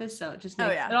in The Office. So it just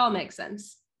makes, it all makes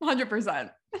sense.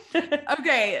 100%.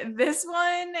 Okay. This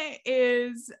one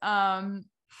is,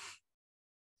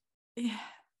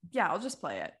 yeah, I'll just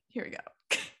play it. Here we go.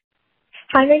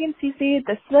 Hi, Megan Cece.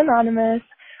 This is Anonymous.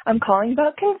 I'm calling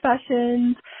about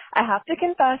confessions. I have to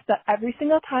confess that every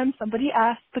single time somebody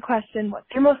asks the question, what's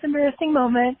your most embarrassing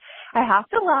moment? I have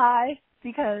to lie,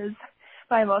 because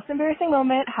my most embarrassing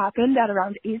moment happened at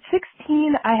around age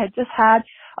 16. I had just had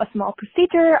a small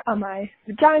procedure on my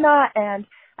vagina, and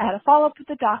I had a follow-up with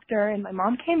the doctor, and my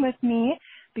mom came with me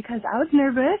because I was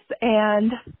nervous,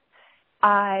 and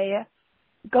I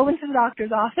go into the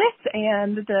doctor's office,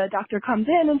 and the doctor comes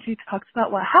in, and she talks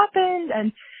about what happened,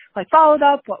 and like followed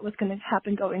up what was going to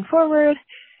happen going forward.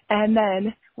 And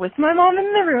then with my mom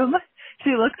in the room, she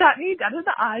looks at me dead in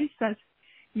the eye, says,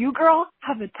 "You girl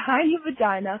have a tiny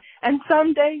vagina, and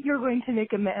someday you're going to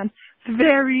make a man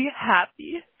very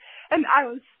happy." And I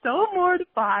was so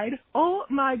mortified, oh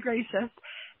my gracious,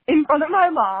 in front of my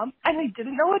mom, and I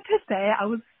didn't know what to say. I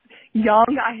was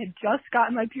young. I had just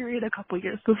gotten my period a couple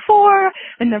years before.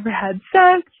 I never had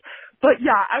sex. But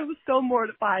yeah, I was so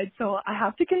mortified. So I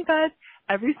have to confess,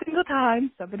 every single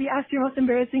time somebody asks your most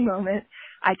embarrassing moment,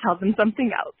 I tell them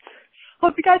something else.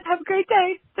 Hope you guys have a great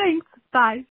day. Thanks.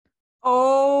 Bye.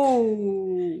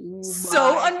 Oh,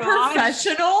 so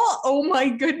unprofessional. Gosh. Oh my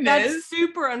goodness. That's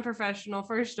super unprofessional,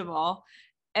 first of all.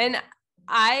 And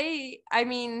I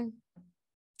mean,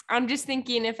 I'm just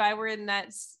thinking, if I were in that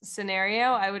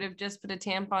scenario, I would have just put a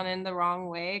tampon in the wrong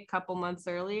way a couple months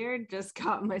earlier, just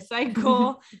got my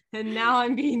cycle, and now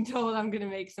I'm being told I'm going to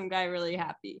make some guy really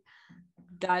happy.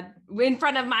 That in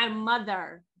front of my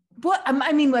mother. What?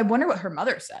 I mean, I wonder what her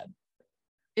mother said,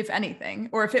 if anything,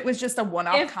 or if it was just a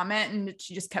one-off comment and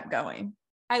she just kept going.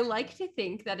 I like to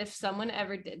think that if someone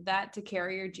ever did that to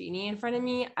Carrie or Jeannie in front of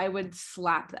me, I would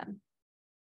slap them.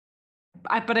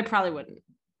 But I probably wouldn't.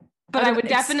 But I would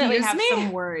definitely have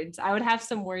some words. I would have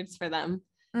some words for them.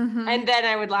 Mm-hmm. And then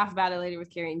I would laugh about it later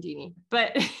with Carrie and Jeannie.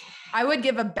 But I would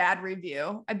give a bad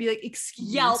review. I'd be like,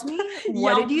 "Excuse me,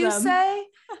 what Yelp did you them. say?"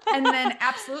 And then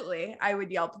absolutely, I would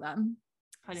Yelp them.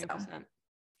 100%. So,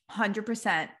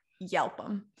 100% Yelp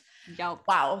them. Yelp.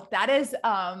 Wow. That is,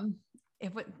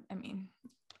 it would, I mean.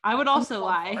 I would also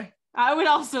lie. I would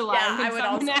also lie. Yeah, I would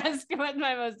also ask what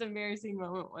my most embarrassing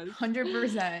moment was.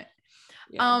 100%.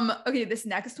 Yeah. Okay, this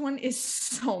next one is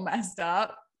so messed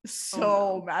up.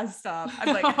 Messed up.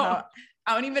 I'm like, I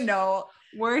don't even know.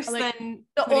 Worse like, than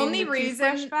the only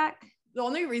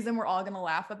reason we're all gonna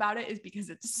laugh about it is because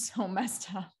it's so messed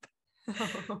up.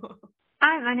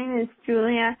 Hi, my name is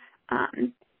Julia.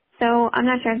 So I'm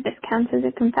not sure if this counts as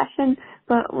a confession,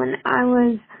 but when I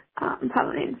was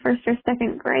probably in first or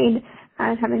second grade,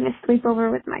 I was having a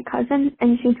sleepover with my cousin,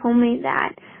 and she told me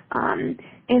that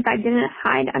if I didn't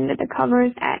hide under the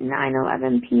covers at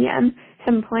 9:11 p.m.,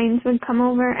 some planes would come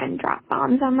over and drop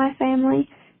bombs on my family.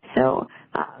 So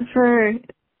for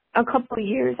a couple of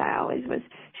years, I always was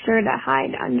sure to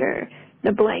hide under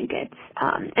the blankets.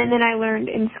 And then I learned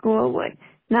in school what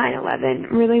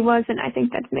 9/11 really was, and I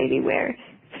think that's maybe where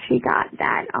she got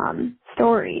that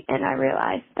story, and I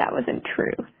realized that wasn't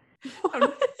true.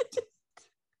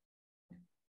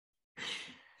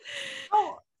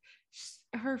 Oh,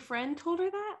 her friend told her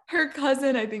that? Her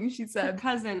cousin, I think she said. Her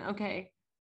cousin, okay.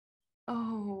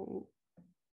 Oh.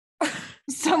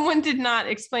 Someone did not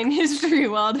explain history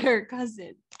well to her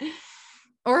cousin.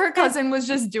 Or her cousin was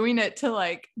just doing it to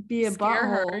like be a scare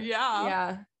butthole. her. Yeah.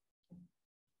 Yeah.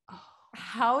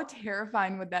 How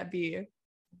terrifying would that be?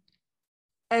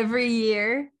 Every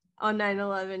year on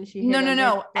 9/11, she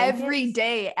no. Every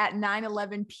day at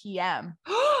 9:11 p.m.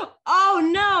 Oh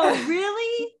no,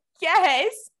 really?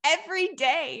 Yes, every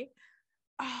day.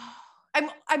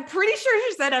 I'm pretty sure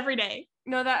she said every day.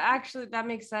 No, that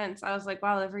makes sense. I was like,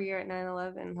 wow, every year at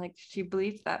 9/11, like she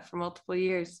believed that for multiple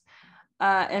years.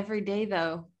 Every day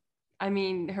though. I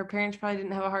mean, her parents probably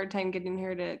didn't have a hard time getting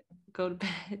her to go to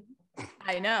bed.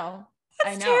 I know.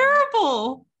 That's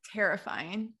terrible.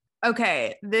 Terrifying.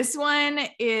 Okay, this one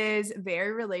is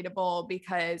very relatable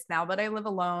because now that I live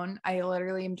alone, I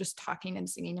literally am just talking and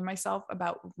singing to myself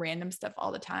about random stuff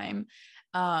all the time.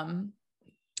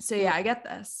 So yeah, I get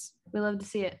this. We love to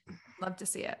see it. Love to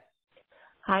see it.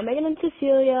 Hi, Megan and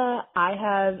Cecilia. I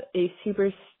have a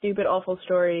super stupid, awful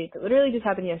story that literally just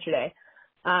happened yesterday.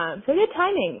 So good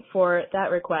timing for that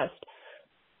request.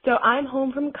 So I'm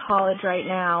home from college right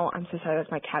now. I'm so sorry,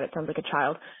 that's my cat. It sounds like a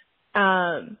child.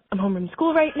 I'm home from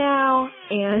school right now,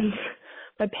 and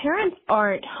my parents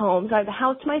aren't home, so I have the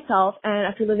house to myself. And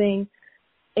after living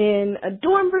in a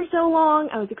dorm for so long,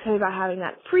 I was excited about having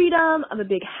that freedom of a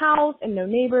big house and no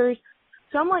neighbors.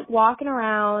 So I'm like walking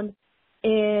around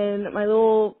in my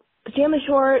little pajama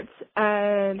shorts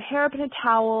and hair up in a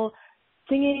towel,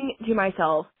 singing to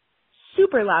myself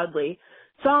super loudly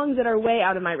songs that are way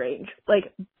out of my range,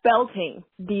 like belting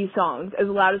these songs as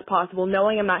loud as possible,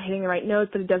 knowing I'm not hitting the right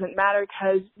notes, but it doesn't matter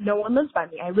because no one lives by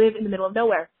me. I live in the middle of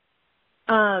nowhere.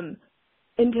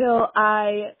 Until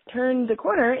I turn the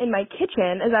corner in my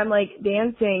kitchen as I'm like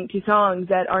dancing to songs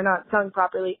that are not sung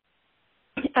properly.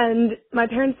 And my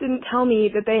parents didn't tell me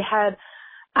that they had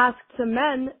asked some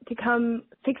men to come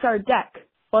fix our deck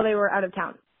while they were out of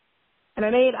town. And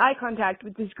I made eye contact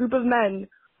with this group of men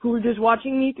who were just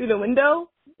watching me through the window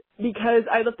because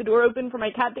I left the door open for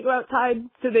my cat to go outside.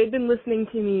 So they'd been listening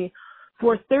to me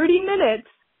for 30 minutes,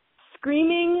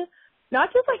 screaming,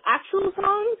 not just like actual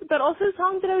songs, but also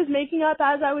songs that I was making up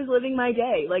as I was living my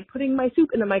day, like putting my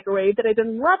soup in the microwave that I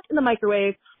then left in the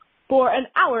microwave for an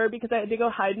hour because I had to go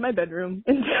hide in my bedroom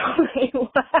until they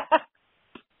left.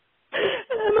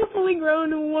 And I'm a fully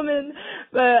grown woman,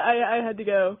 but I had to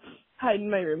go hide in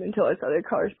my room until I saw their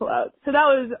cars pull out. So that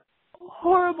was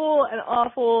horrible and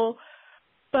awful,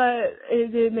 but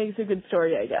it makes a good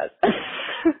story, I guess.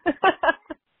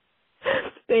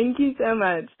 Thank you so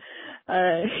much. All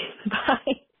right,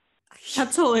 bye.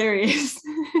 That's hilarious.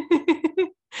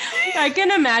 I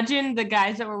can imagine the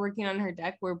guys that were working on her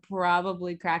deck were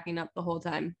probably cracking up the whole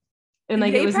time. And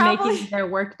like it was making their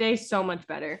workday so much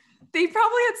better. They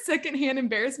probably had secondhand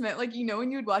embarrassment. Like, you know,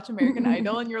 when you would watch American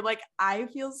Idol and you're like, I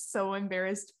feel so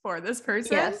embarrassed for this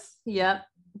person. Yes. Yep.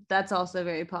 That's also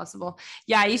very possible.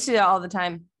 Yeah. I used to do that all the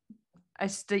time. I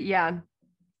was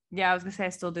gonna say I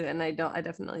still do it, and I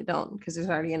definitely don't, because there's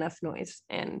already enough noise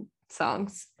and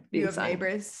songs. You have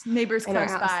neighbors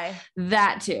close by.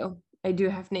 That too. I do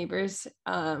have neighbors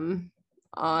on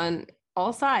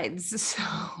all sides. So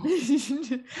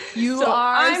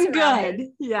I'm good.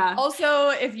 Yeah. Also,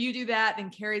 if you do that, then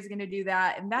Carrie's going to do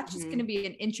that. And that's just going to be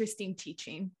an interesting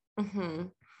teaching.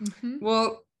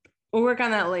 Well, we'll work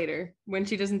on that later when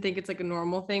she doesn't think it's like a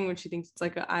normal thing, when she thinks it's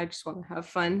like I just want to have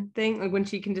fun thing, like when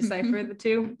she can decipher the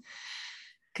two,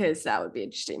 because that would be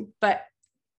interesting. But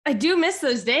I do miss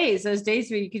those days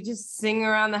where you could just sing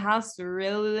around the house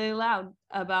really, really loud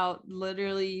about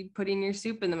literally putting your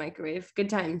soup in the microwave. Good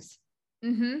times.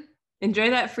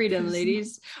 Enjoy that freedom,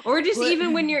 ladies. Or just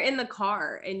even when you're in the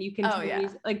car and you can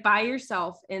like by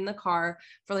yourself in the car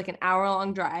for like an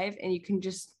hour-long drive, and you can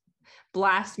just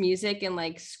blast music and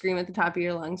like scream at the top of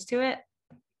your lungs to it.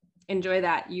 Enjoy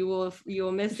that. You will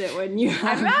miss it when you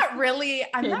I'm not really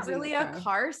a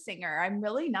car singer. I'm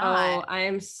really not. Oh,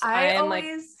 I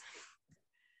always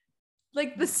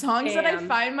like the songs that I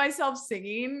find myself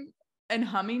singing and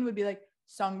humming would be like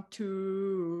song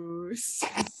 2.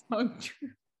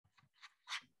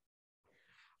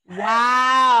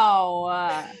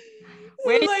 Wow.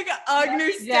 We're like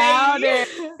Agnes Day.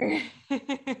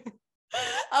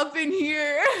 Up in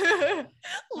here.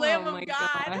 Lamb of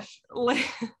God.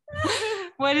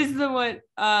 What is the one?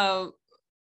 Oh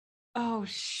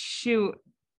shoot.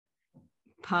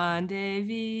 Ponte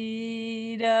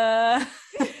Vida,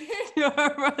 your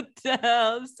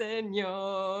hotel,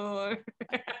 senor.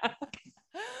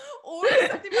 Or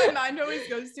something my mind always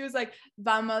goes to is like,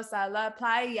 vamos a la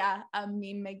playa, a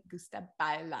mí me gusta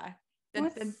bailar.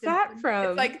 What's that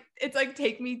from? It's like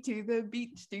take me to the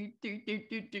beach.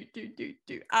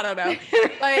 I don't know.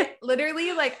 But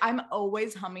literally, like, I'm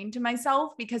always humming to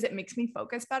myself because it makes me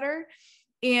focus better.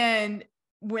 And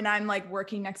when I'm like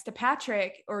working next to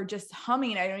Patrick or just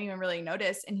humming, I don't even really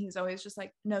notice. And he's always just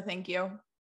like, no, thank you.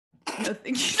 No,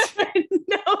 thank you.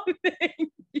 No,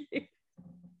 thank you.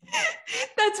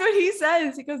 That's what he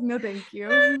says. He goes, no, thank you.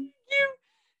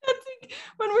 That's like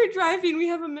when we're driving, we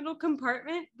have a middle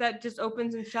compartment that just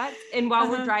opens and shuts. And while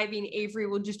we're driving, Avery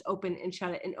will just open and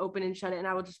shut it and open and shut it. And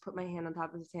I will just put my hand on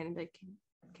top of his hand and be like,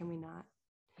 can we not?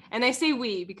 And I say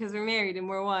we because we're married and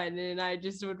we're one, and I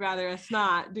just would rather us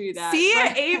not do that. See,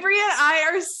 Avery and I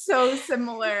are so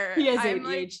similar. He has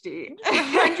ADHD.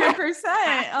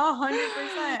 100%.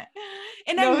 100%.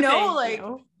 And no, I know, like,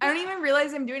 I don't even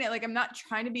realize I'm doing it. Like, I'm not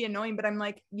trying to be annoying, but I'm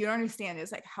like, you don't understand.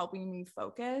 It's like helping me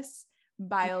focus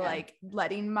by like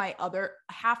letting my other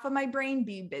half of my brain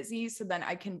be busy, so then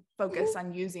I can focus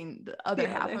on using the other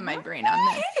half of my brain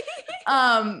on this.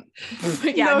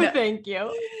 But yeah, no, thank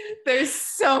you. There's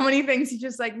so many things he's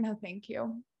just like, no, thank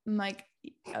you. I'm like,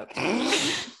 okay.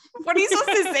 What are you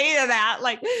supposed to say to that?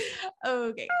 Like,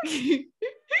 okay.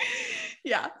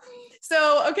 Yeah.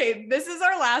 So, okay, this is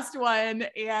our last one.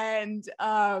 And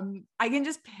I can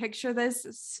just picture this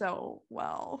so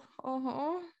well.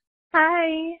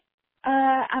 Hi,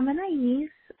 I'm Anais.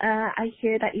 I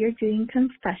hear that you're doing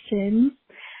confessions.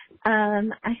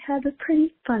 I had a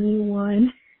pretty funny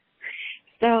one.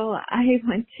 So I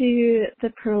went to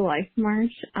the pro-life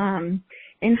march in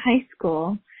high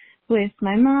school with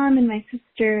my mom and my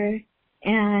sister,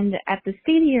 and at the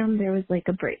stadium there was like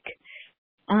a break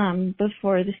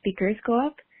before the speakers go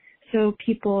up, so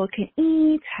people can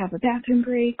eat, have a bathroom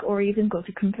break, or even go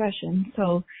to confession.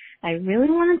 So I really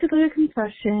wanted to go to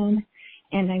confession,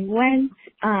 and I went,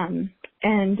 and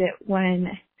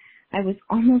when I was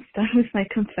almost done with my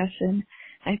confession,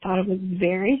 I thought it was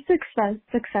very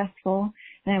successful,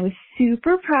 and I was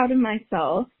super proud of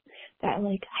myself that,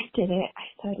 like, I did it. I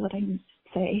said what I needed to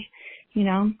say, you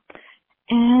know?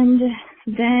 And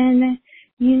then,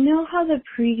 you know how the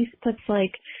priest puts,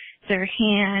 like, their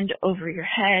hand over your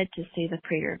head to say the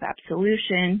prayer of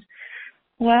absolution?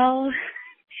 Well,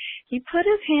 he put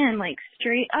his hand, like,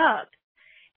 straight up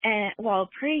and while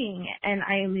praying, and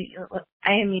I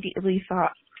immediately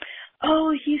thought,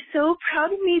 oh, he's so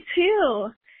proud of me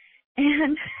too.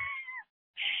 And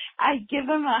I give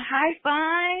him a high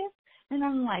five, and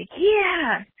I'm like,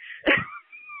 yeah.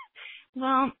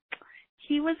 Well,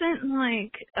 he wasn't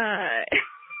like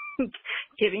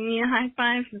giving me a high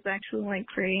five. He was actually like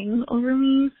praying over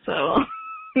me. So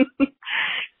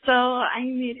I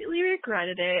immediately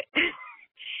regretted it.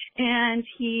 And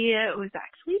he was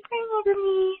actually praying over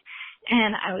me,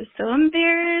 and I was so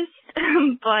embarrassed,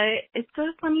 but it's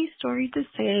a funny story to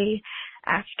say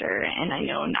after, and I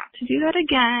know not to do that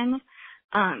again.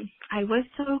 I was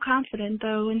so confident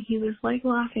though, and he was like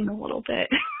laughing a little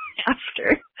bit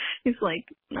after. He's like,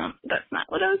 no, that's not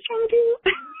what I was trying to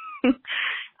do.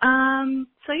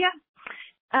 So yeah,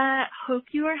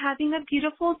 hope you are having a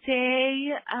beautiful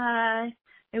day. I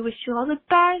wish you all the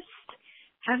best.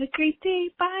 Have a great day.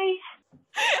 Bye.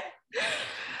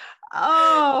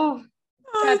 Oh,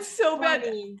 that's so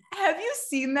funny. Bad. Have you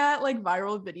seen that like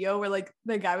viral video where like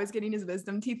the guy was getting his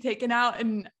wisdom teeth taken out,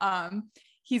 and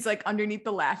he's like underneath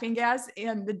the laughing gas,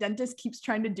 and the dentist keeps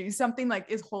trying to do something, like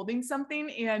is holding something,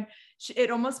 and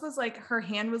it almost was like her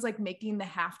hand was like making the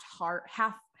half of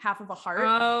a heart.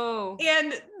 Oh,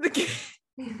 and the kid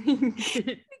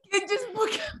just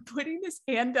putting his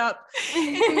hand up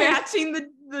and matching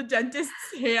the dentist's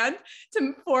hand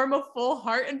to form a full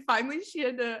heart, and finally she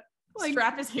had to like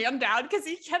strap his hand down because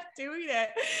he kept doing it.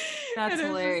 That's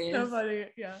hilarious. So funny.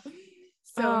 Yeah.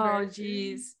 So oh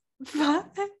geez.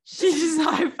 She just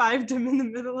high-fived him in the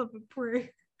middle of a prayer.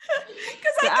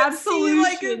 Because I could see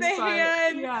like the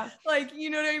hand, like, you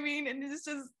know what I mean? And it's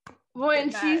just well,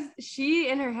 and she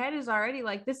in her head is already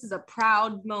like, this is a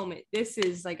proud moment. This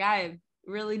is like, I've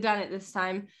really done it this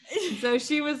time. So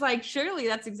she was like, surely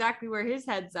that's exactly where his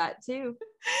head's at too.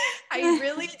 I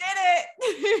really did it.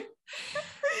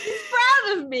 He's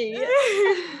proud of me.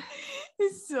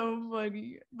 It's so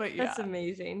funny. But yeah, that's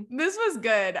amazing. This was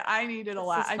good. I needed a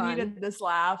laugh. I needed this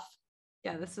laugh.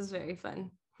 Yeah, this was very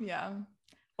fun. Yeah.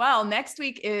 Well, next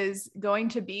week is going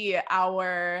to be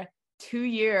our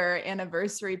 2-year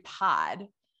anniversary pod.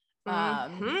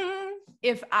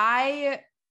 If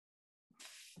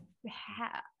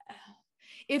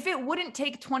it wouldn't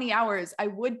take 20 hours, I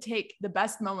would take the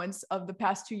best moments of the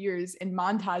past 2 years and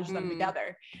montage them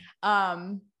together.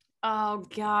 Oh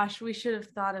gosh, we should have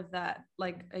thought of that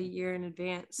like a year in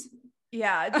advance.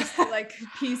 Yeah, just to like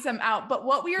piece them out. But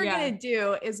what we are going to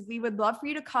do is we would love for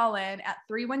you to call in at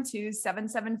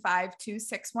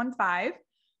 312-775-2615.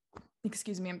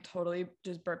 Excuse me, I'm totally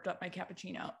just burped up my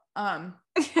cappuccino. And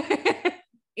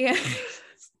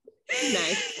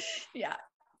Nice. Yeah.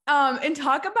 And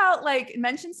talk about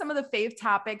mention some of the fave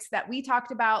topics that we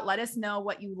talked about. Let us know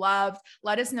what you loved.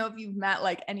 Let us know if you've met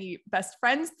any best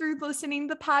friends through listening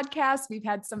to the podcast. We've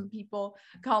had some people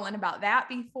call in about that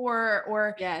before,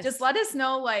 or just let us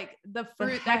know the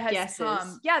fruit that has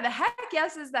come. Yeah. The heck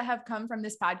yeses that have come from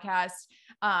this podcast.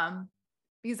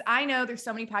 Because I know there's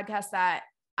so many podcasts that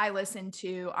I listen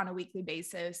to on a weekly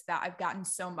basis that I've gotten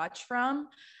so much from.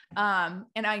 And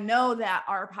I know that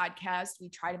our podcast, we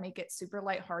try to make it super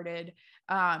lighthearted,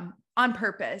 on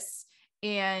purpose.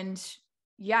 And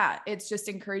yeah, it's just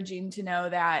encouraging to know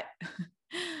that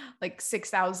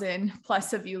 6,000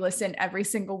 plus of you listen every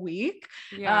single week.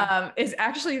 Is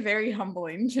actually very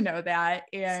humbling to know that.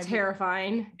 And it's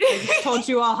terrifying. I just told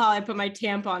you all how I put my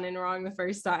tampon in wrong the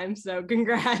first time. So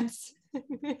congrats.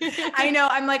 I know.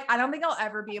 I'm I don't think I'll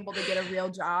ever be able to get a real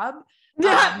job.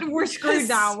 We're screwed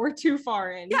now. We're too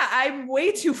far in. Yeah, I'm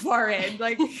way too far in.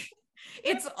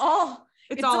 It's all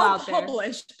out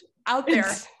published out there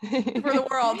for the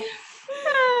world.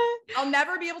 I'll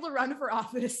never be able to run for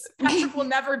office. Patrick will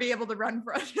never be able to run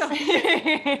for office.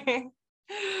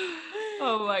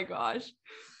 Oh my gosh.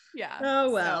 Yeah.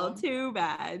 Oh well, too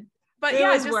bad. But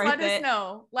just let us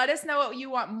know. Let us know what you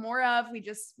want more of. We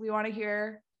want to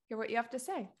hear what you have to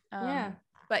say.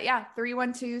 But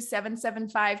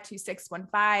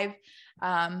 312-775-2615.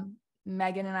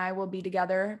 Megan and I will be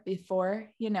together before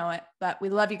you know it, but we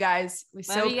love you guys. We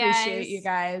so appreciate you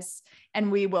guys.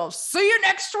 And we will see you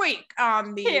next week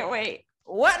on the Can't wait.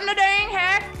 What in the Dang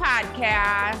Heck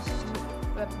podcast.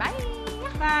 Bye.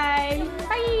 Bye.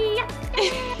 Bye.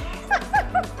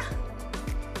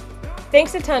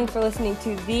 Thanks a ton for listening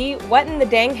to the What in the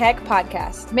Dang Heck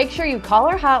podcast. Make sure you call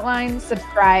our hotline,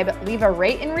 subscribe, leave a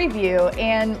rate and review,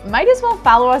 and might as well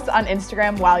follow us on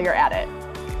Instagram while you're at it.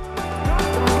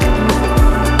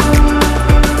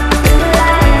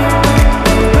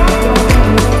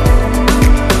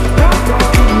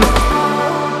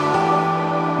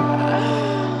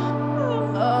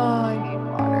 Oh, I need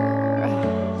water.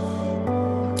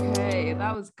 Okay,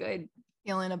 that was good.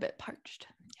 Feeling a bit parched.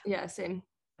 Yeah, same.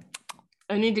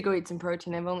 I need to go eat some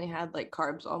protein. I've only had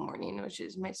carbs all morning, which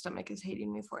is my stomach is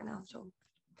hating me for now. So,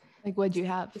 what'd you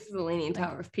have? This is the Leaning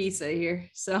Tower of Pisa here.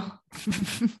 So,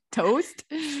 toast.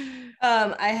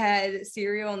 I had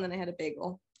cereal and then I had a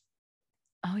bagel.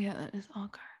 Oh yeah, that is all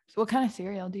carbs. What kind of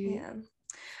cereal do you eat?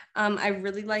 I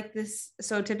really like this.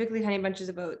 So typically Honey Bunches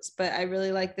of Oats, but I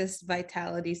really like this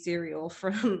Vitality cereal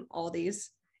from Aldi's.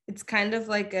 It's kind of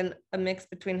like a mix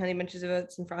between Honey Bunches of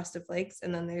Oats and Frosted Flakes,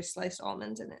 and then there's sliced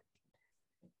almonds in it.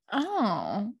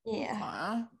 Oh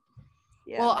yeah.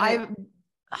 Well,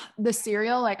 the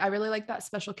cereal, I really like that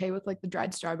Special K with the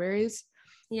dried strawberries.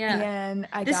 Yeah, and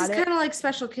this is kind of like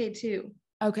Special K too.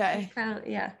 Okay,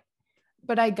 yeah.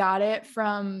 But I got it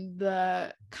from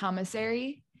the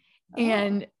commissary,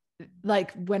 and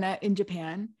when in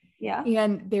Japan. Yeah,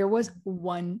 and there was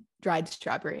one dried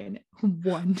strawberry in it.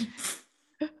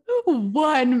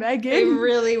 One, Megan. They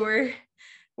really were.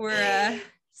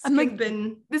 I'm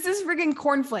this is freaking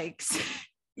cornflakes.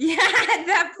 Yeah, at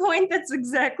that point, that's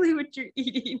exactly what you're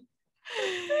eating.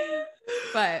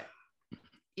 But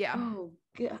yeah. Oh,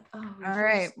 God. Oh, all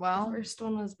right. Well, the first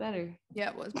one was better.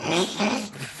 Yeah, it was.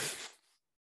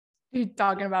 You're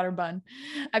talking about her bun.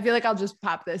 I feel like I'll just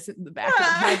pop this in the back of the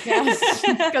podcast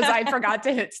because I forgot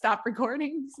to hit stop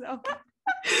recording. So perfect.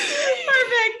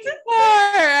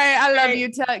 All right. I love you.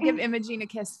 Give Imogene a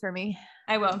kiss for me.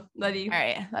 I will. Love you. All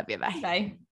right. Love you. Bye. Bye.